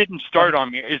it didn't start on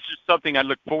me. It's just something I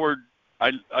look forward.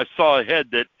 I saw ahead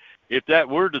that if that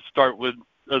were to start with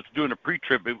us doing a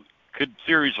pre-trip, it could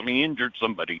seriously injure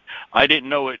somebody. I didn't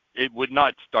know it would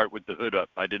not start with the hood up.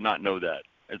 I did not know that.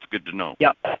 It's good to know.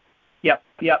 Yep.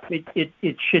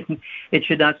 It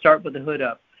should not start with the hood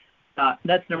up.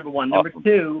 That's number one. Number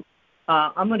two,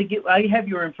 I have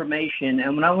your information,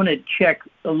 and I want to check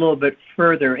a little bit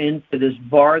further into this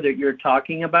bar that you're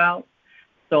talking about.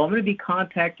 So I'm going to be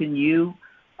contacting you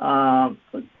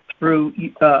through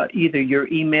either your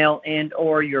email and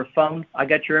or your phone. I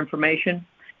got your information,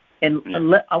 and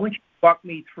I want you to walk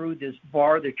me through this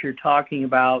bar that you're talking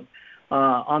about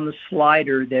on the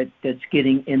slider that's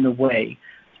getting in the way.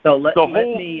 So let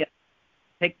me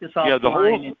take this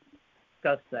offline and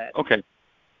discuss that. Okay.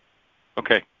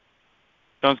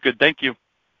 Sounds good. Thank you.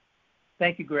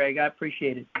 Thank you, Greg. I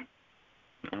appreciate it.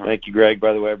 Thank you, Greg.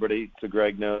 By the way, everybody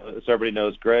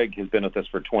knows Greg has been with us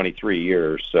for 23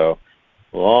 years, so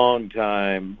long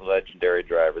time, legendary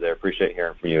driver there. Appreciate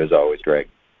hearing from you as always, Greg.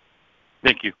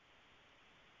 Thank you.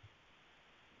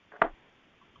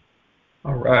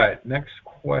 All right, next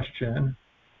question.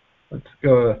 Let's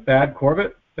go to Thad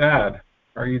Corbett. Thad,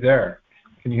 are you there?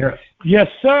 Can you hear us? Yes,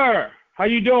 sir. How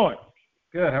you doing?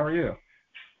 Good. How are you?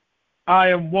 I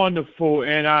am wonderful,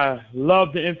 and I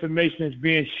love the information that's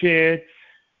being shared.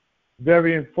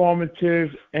 Very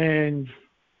informative, and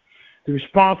the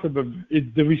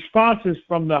responses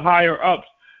from the higher ups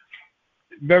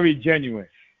very genuine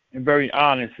and very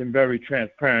honest and very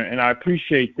transparent, and I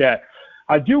appreciate that.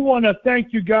 I do want to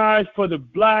thank you guys for the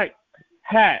black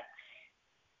hats,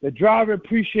 the driver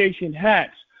appreciation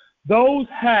hats. Those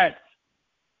hats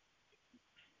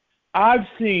I've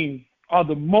seen are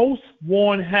the most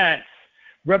worn hats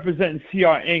representing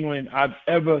CR England I've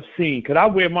ever seen, because I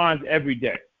wear mine every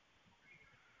day.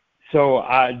 So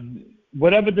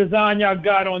whatever design y'all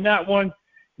got on that one,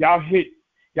 y'all hit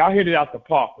it out the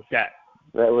park with that.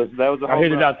 That was a home run. I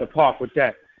hit it out the park with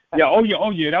that. Yeah, oh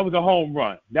yeah, that was a home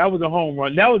run. That was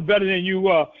better than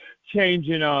you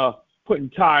changing putting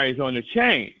tires on the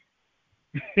chain.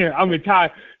 I mean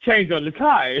chains on the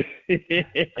tires.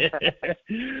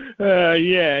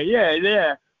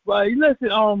 Yeah. But listen,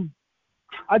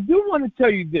 I do want to tell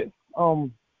you this.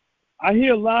 I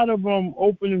hear a lot of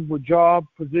openings with job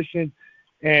positions,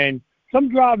 and some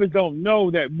drivers don't know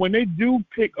that when they do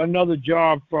pick another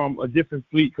job from a different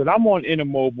fleet, because I'm on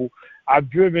Intermobile, I've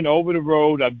driven over the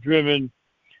road, I've driven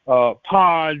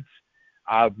pods,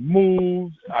 I've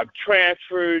moved, I've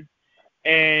transferred,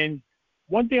 and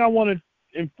one thing I want to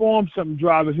inform some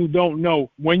drivers who don't know,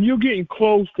 when you're getting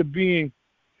close to being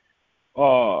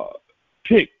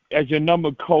picked as your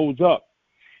number codes up,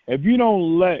 if you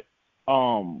don't let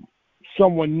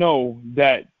someone know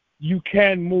that you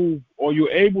can move or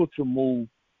you're able to move,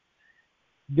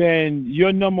 then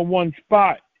your number one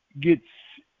spot gets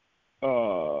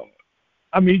you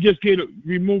just get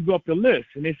removed off the list.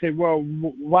 And they say, well,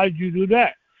 why did you do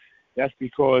that? That's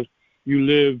because you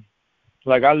live,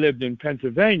 like I lived in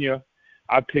Pennsylvania.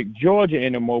 I picked Georgia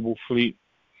Intermobile fleet,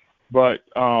 but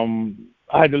I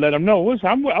had to let them know, listen,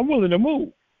 I'm willing to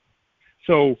move.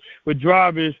 So with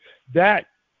drivers, that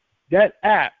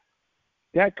app,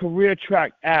 that Career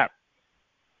Track app,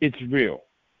 it's real,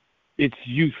 it's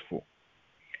useful,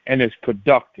 and it's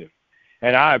productive.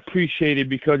 And I appreciate it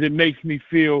because it makes me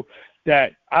feel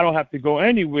that I don't have to go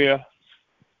anywhere.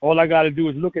 All I got to do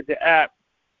is look at the app,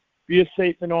 be a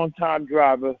safe and on-time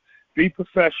driver, be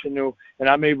professional, and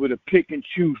I'm able to pick and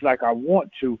choose like I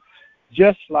want to,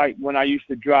 just like when I used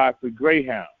to drive for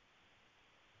Greyhound.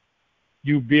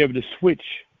 You'd be able to switch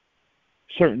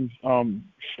certain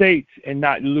states and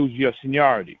not lose your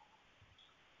seniority.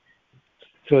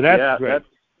 So that's great.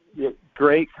 That's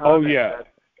great comment. Oh, yeah.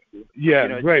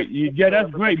 Yeah, great.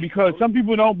 That's great because some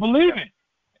people don't believe it.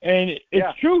 And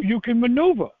it's true. You can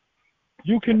maneuver.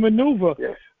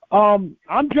 Yeah.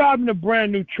 I'm driving a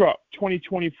brand new truck,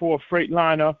 2024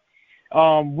 Freightliner.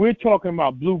 We're talking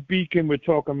about Blue Beacon. We're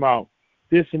talking about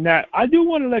this and that. I do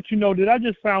want to let you know that I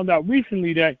just found out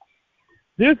recently that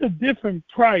there's a different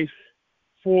price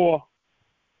for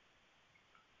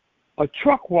a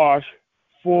truck wash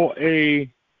for a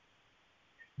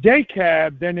day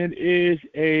cab than it is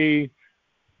a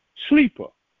sleeper.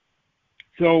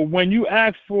 So when you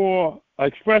ask for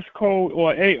express code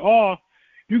or AR,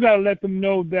 you got to let them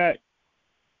know that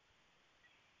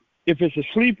if it's a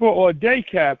sleeper or a day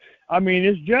cab, I mean,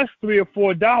 it's just $3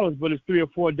 or $4, but it's $3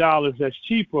 or $4 that's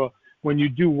cheaper when you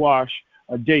do wash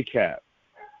a day cab.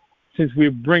 Since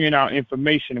we're bringing out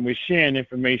information and we're sharing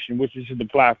information, which is the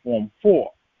platform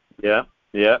for. Yeah.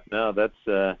 No, that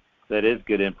is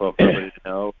good info for everybody to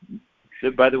know.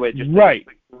 So, by the way, just right. a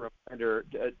quick reminder,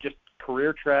 just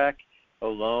CareerTrack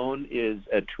alone is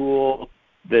a tool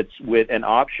that's with an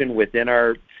option within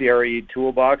our CRE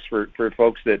toolbox for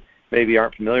folks that maybe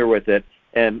aren't familiar with it.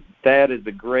 And that is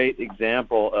a great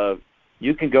example of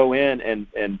you can go in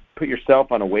and put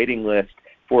yourself on a waiting list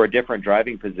for a different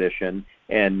driving position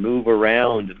and move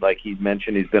around. Like he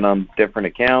mentioned, he's been on different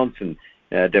accounts and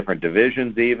different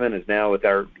divisions even, is now with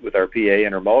our PA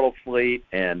intermodal fleet.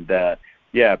 And,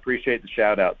 appreciate the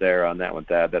shout out there on that one,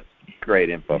 Thad. That's great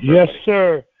info. Yes,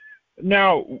 sir.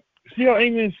 Now, CL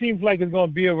England seems like it's going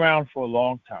to be around for a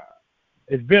long time.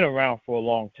 It's been around for a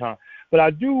long time. But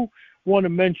I do want to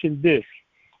mention this.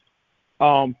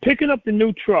 Picking up the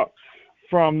new trucks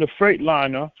from the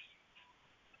Freightliner,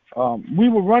 we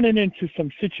were running into some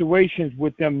situations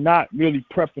with them not really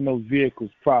prepping those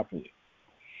vehicles properly.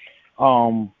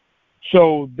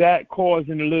 So that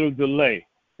causing a little delay.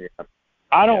 Yeah.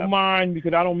 I don't mind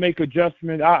because I don't make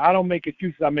adjustments. I don't make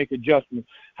excuses. I make adjustments.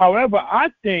 However, I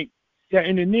think that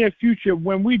in the near future,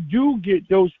 when we do get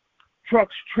those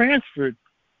trucks transferred,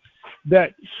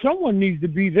 that someone needs to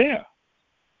be there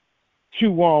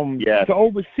to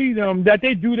oversee them, that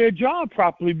they do their job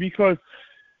properly, because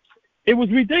it was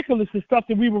ridiculous the stuff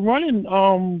that we were running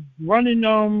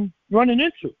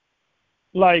into.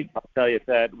 Like, I'll tell you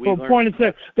that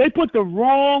they put the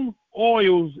wrong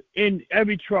oils in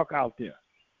every truck out there.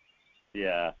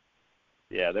 Yeah,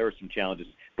 there were some challenges.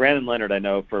 Brandon Leonard, I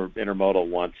know for Intermodal,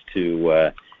 wants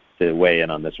to weigh in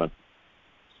on this one.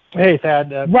 Hey,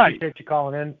 Thad. Right. Appreciate you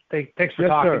calling in. Thanks for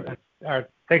talking.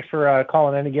 Thanks for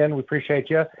calling in again. We appreciate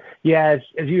you. Yeah,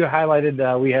 as you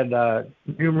highlighted, we had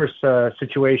numerous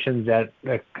situations that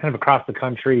kind of across the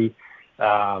country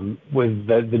with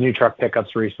the new truck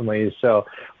pickups recently. So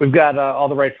we've got all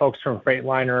the right folks from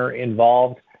Freightliner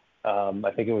involved.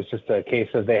 I think it was just a case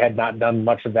of they had not done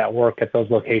much of that work at those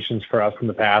locations for us in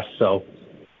the past. So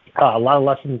a lot of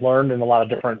lessons learned and a lot of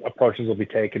different approaches will be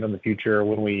taken in the future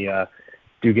when we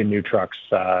do get new trucks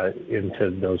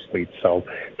into those fleets. So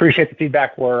appreciate the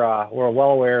feedback. We're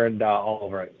well aware and all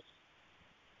over it.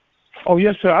 Oh,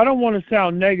 yes, sir. I don't want to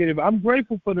sound negative. I'm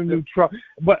grateful for the new truck,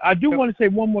 but I do want to say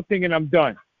one more thing and I'm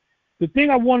done. The thing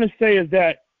I want to say is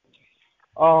that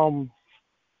when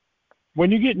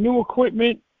you get new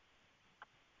equipment,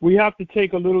 we have to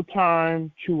take a little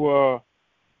time to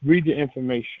read the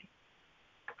information,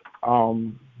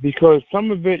 because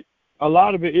a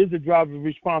lot of it is the driver's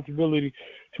responsibility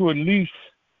to at least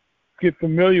get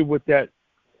familiar with that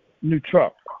new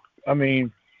truck. I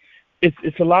mean,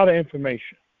 it's a lot of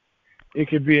information. It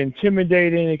could be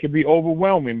intimidating. It could be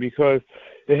overwhelming because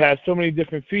it has so many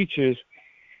different features,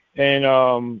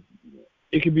 and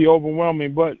it could be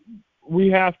overwhelming. But we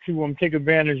have to take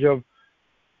advantage of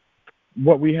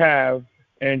what we have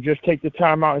and just take the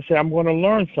time out and say, I'm going to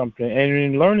learn something. And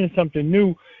in learning something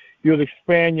new, you'll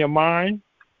expand your mind.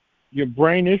 Your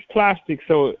brain is plastic,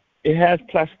 so it has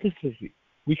plasticity.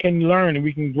 We can learn and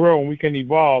we can grow and we can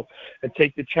evolve and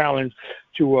take the challenge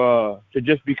to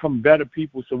just become better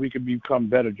people so we can become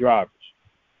better drivers.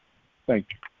 Thank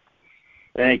you.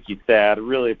 Thank you, Thad. I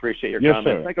really appreciate your comments.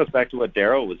 Sir. That goes back to what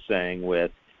Daryl was saying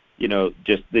with,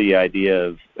 just the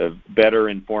idea of better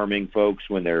informing folks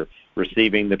when they're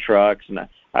receiving the trucks. And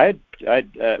I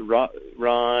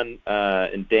Ron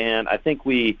and Dan, I think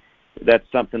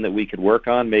that's something that we could work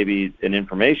on, maybe an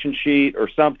information sheet or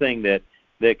something that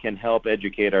can help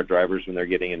educate our drivers when they're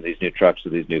getting in these new trucks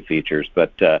with these new features.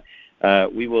 But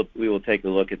we will take a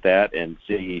look at that and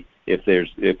see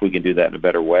if we can do that in a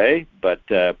better way. But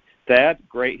Thad,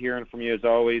 great hearing from you as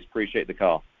always. Appreciate the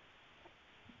call.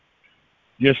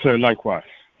 Yes, sir. Likewise.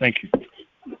 Thank you.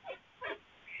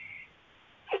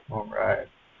 All right.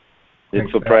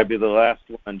 This will probably be the last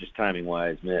one, just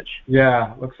timing-wise, Mitch.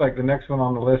 Yeah, looks like the next one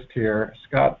on the list here,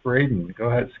 Scott Braden. Go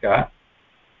ahead, Scott.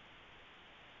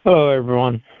 Hello,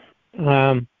 everyone.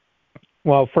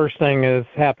 Well, first thing is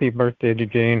happy birthday to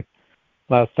Gene.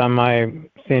 Last time I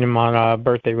seen him on a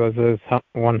birthday was his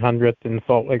 100th in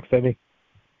Salt Lake City.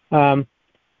 I'm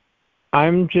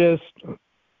just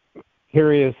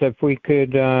curious if we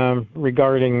could,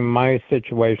 regarding my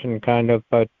situation, kind of,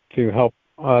 but to help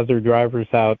other drivers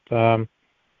out.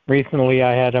 Recently,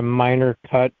 I had a minor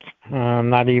cut,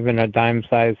 not even a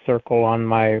dime-sized circle on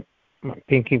my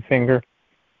pinky finger.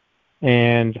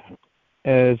 And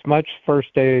as much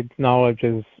first aid knowledge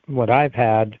as what I've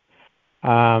had,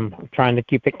 trying to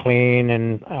keep it clean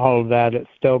and all of that, it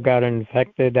still got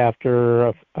infected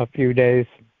after a few days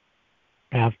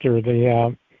after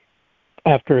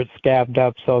it scabbed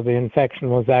up, so the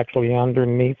infection was actually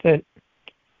underneath it.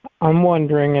 I'm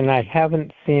wondering, and I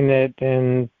haven't seen it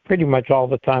in pretty much all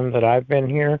the time that I've been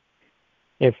here,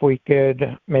 if we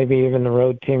could, maybe even the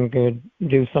road team could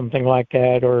do something like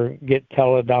that or get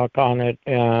Teledoc on it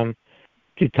to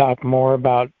talk more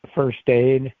about first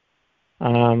aid.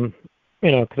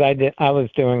 Because I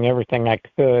was doing everything I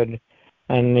could,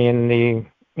 and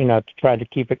to try to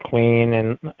keep it clean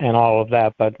and all of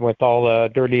that. But with all the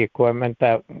dirty equipment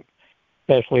that,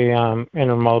 especially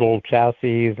intermodal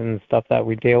chassis and stuff that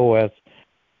we deal with,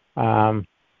 a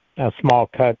small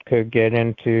cut could get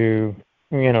into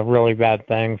really bad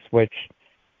things, which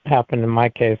happened in my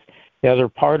case. The other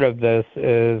part of this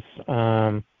is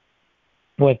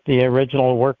with the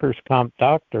original workers' comp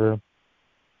doctor.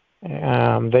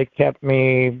 They kept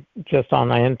me just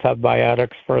on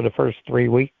antibiotics for the first 3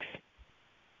 weeks.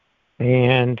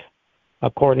 And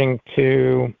according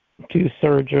to 2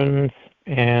 surgeons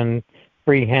and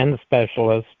 3 hand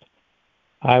specialists,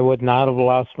 I would not have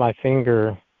lost my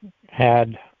finger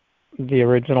had the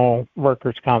original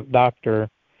workers' comp doctor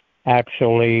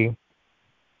actually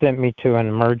sent me to an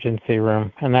emergency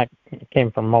room. And that came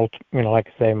from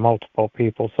multiple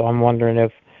people. So I'm wondering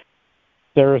if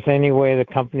there's any way the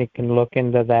company can look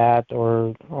into that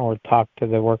or talk to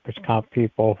the workers' comp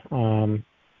people.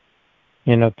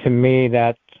 To me,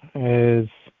 that is,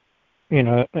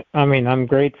 I'm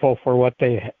grateful for what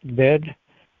they did,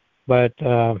 but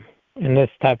in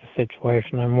this type of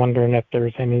situation, I'm wondering if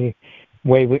there's any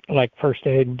way we, like first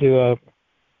aid, do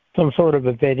some sort of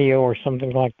a video or something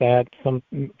like that,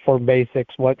 for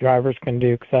basics, what drivers can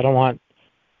do, because I don't want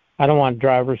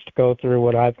drivers to go through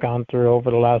what I've gone through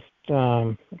over the last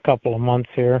couple of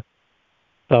months here.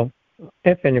 So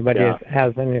if anybody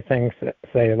has anything to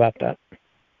say about that.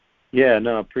 Yeah,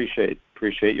 no, appreciate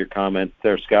your comments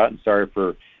there, Scott, and sorry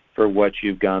for what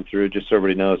you've gone through. Just so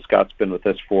everybody knows, Scott's been with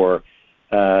us for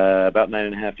about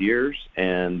 9.5 years,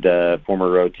 and former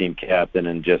road team captain,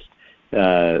 and just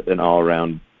an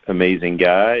all-around amazing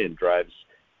guy, and drives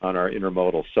on our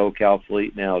intermodal SoCal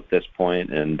fleet now at this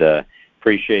point. And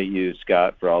appreciate you,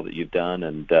 Scott, for all that you've done.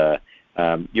 And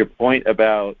your point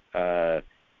about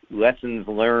lessons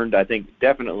learned, I think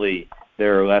definitely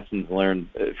there are lessons learned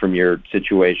from your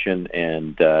situation.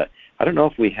 And I don't know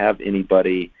if we have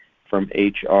anybody from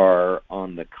HR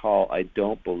on the call. I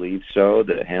don't believe so,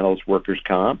 that handles workers'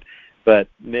 comp. But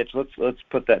Mitch, let's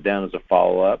put that down as a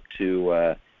follow-up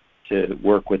to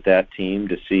work with that team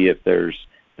to see if there's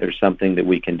something that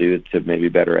we can do to maybe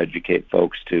better educate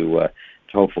folks to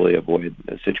hopefully avoid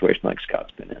a situation like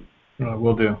Scott's been in.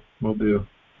 Will do.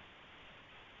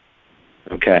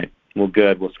 Okay. Well,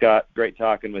 good. Well, Scott, great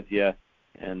talking with you,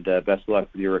 and best of luck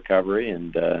with your recovery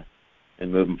and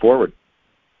moving forward.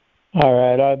 All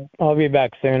right. I'll be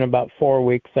back soon. About 4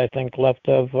 weeks, I think, left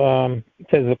of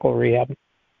physical rehab.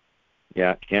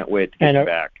 Yeah, can't wait to get you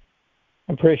back.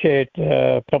 Appreciate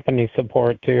company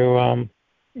support too.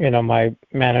 My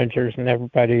managers and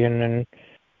everybody, and then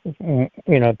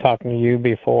talking to you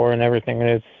before and everything.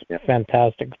 It's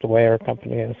fantastic the way our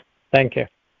company is. Thank you.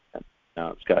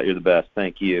 No, Scott, you're the best.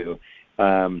 Thank you.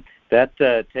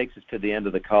 That takes us to the end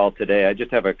of the call today. I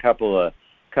just have a couple of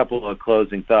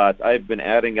closing thoughts. I've been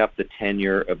adding up the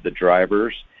tenure of the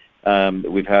drivers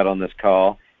that we've had on this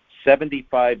call.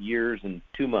 75 years and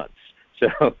 2 months.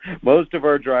 So most of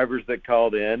our drivers that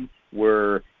called in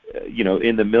were,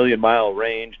 in the million-mile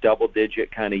range,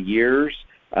 double-digit kind of years.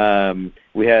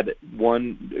 We had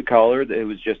one caller that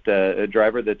was just a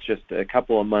driver that's just a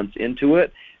couple of months into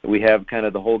it. We have kind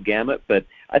of the whole gamut, but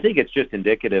I think it's just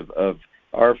indicative of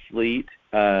our fleet,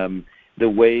 the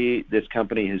way this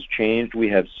company has changed. We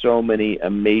have so many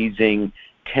amazing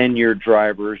tenured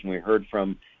drivers, and we heard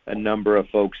from a number of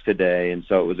folks today, and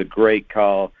so it was a great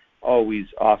call. Always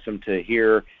awesome to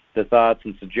hear the thoughts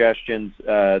and suggestions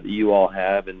that you all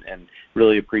have, and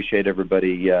really appreciate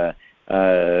everybody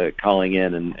calling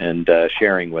in and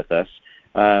sharing with us.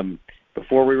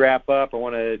 Before we wrap up, I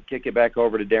want to kick it back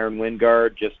over to Darren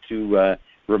Wingard just to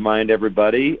remind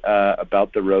everybody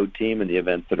about the road team and the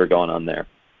events that are going on there.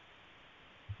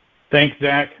 Thanks,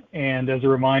 Zach. And as a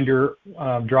reminder,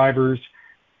 drivers,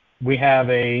 we have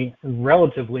a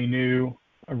relatively new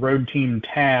road team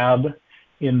tab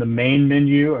in the main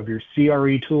menu of your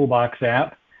CRE Toolbox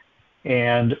app.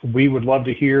 And we would love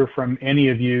to hear from any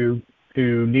of you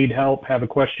who need help, have a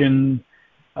question.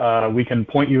 We can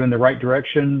point you in the right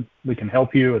direction. We can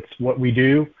help you. It's what we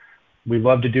do. We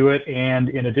love to do it. And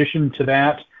in addition to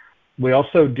that, we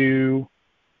also do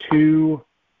 2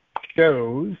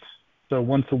 shows. So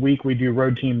once a week we do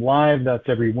Road Team Live. That's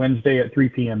every Wednesday at 3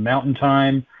 p.m. Mountain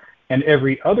Time. And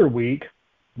every other week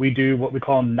we do what we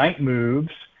call Night Moves,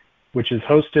 which is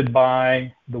hosted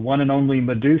by the one and only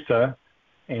Medusa.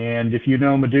 And if you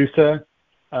know Medusa,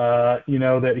 you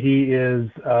know that he is,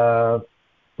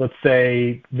 let's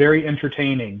say, very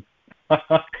entertaining.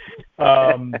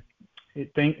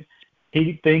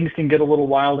 Things can get a little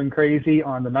wild and crazy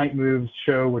on the Night Moves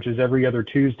show, which is every other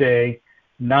Tuesday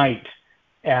night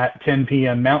at 10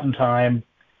 p.m. Mountain Time.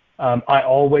 I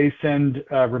always send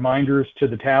reminders to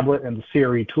the tablet and the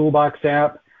CRE Toolbox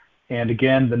app. And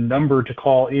again, the number to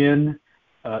call in,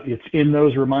 it's in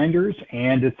those reminders,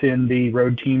 and it's in the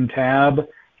Road Team tab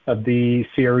of the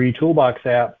CRE Toolbox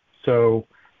app. So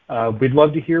we'd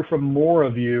love to hear from more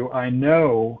of you. I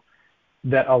know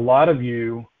that a lot of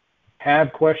you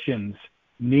have questions,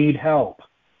 need help.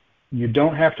 You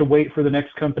don't have to wait for the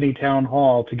next company town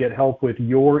hall to get help with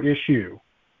your issue.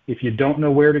 If you don't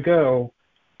know where to go,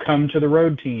 come to the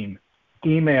road team,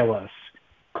 email us,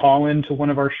 call into one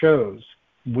of our shows.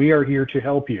 We are here to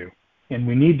help you, and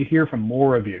we need to hear from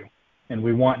more of you, and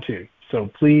we want to. So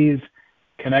please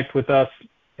connect with us,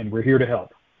 and we're here to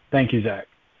help. Thank you, Zach.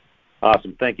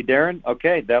 Awesome. Thank you, Darren.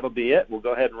 Okay, that'll be it. We'll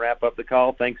go ahead and wrap up the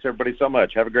call. Thanks, everybody, so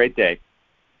much. Have a great day.